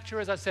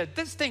manufacturers. I said,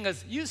 this thing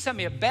is, you sent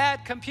me a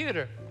bad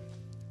computer.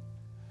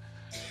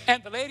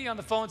 And the lady on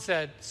the phone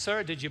said,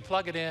 sir, did you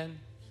plug it in?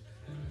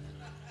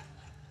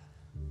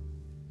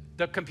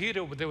 The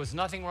computer, there was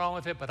nothing wrong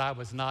with it, but I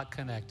was not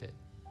connected.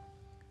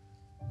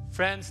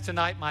 Friends,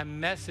 tonight my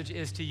message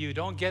is to you.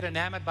 Don't get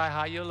enamored by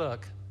how you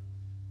look.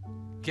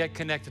 Get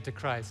connected to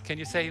Christ. Can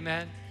you say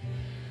amen?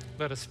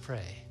 Let us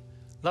pray.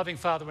 Loving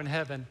Father in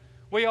heaven,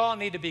 we all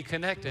need to be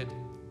connected.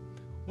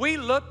 We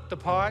look the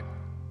part,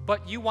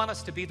 but you want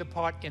us to be the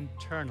part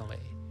internally.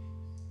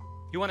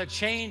 You want to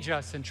change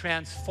us and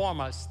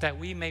transform us that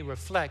we may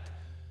reflect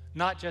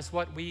not just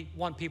what we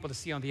want people to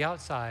see on the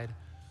outside,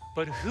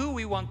 but who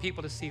we want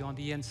people to see on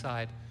the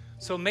inside.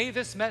 So may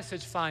this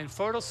message find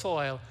fertile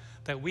soil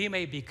that we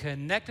may be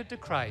connected to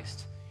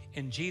Christ.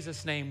 In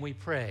Jesus' name we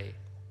pray.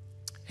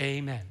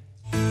 Amen.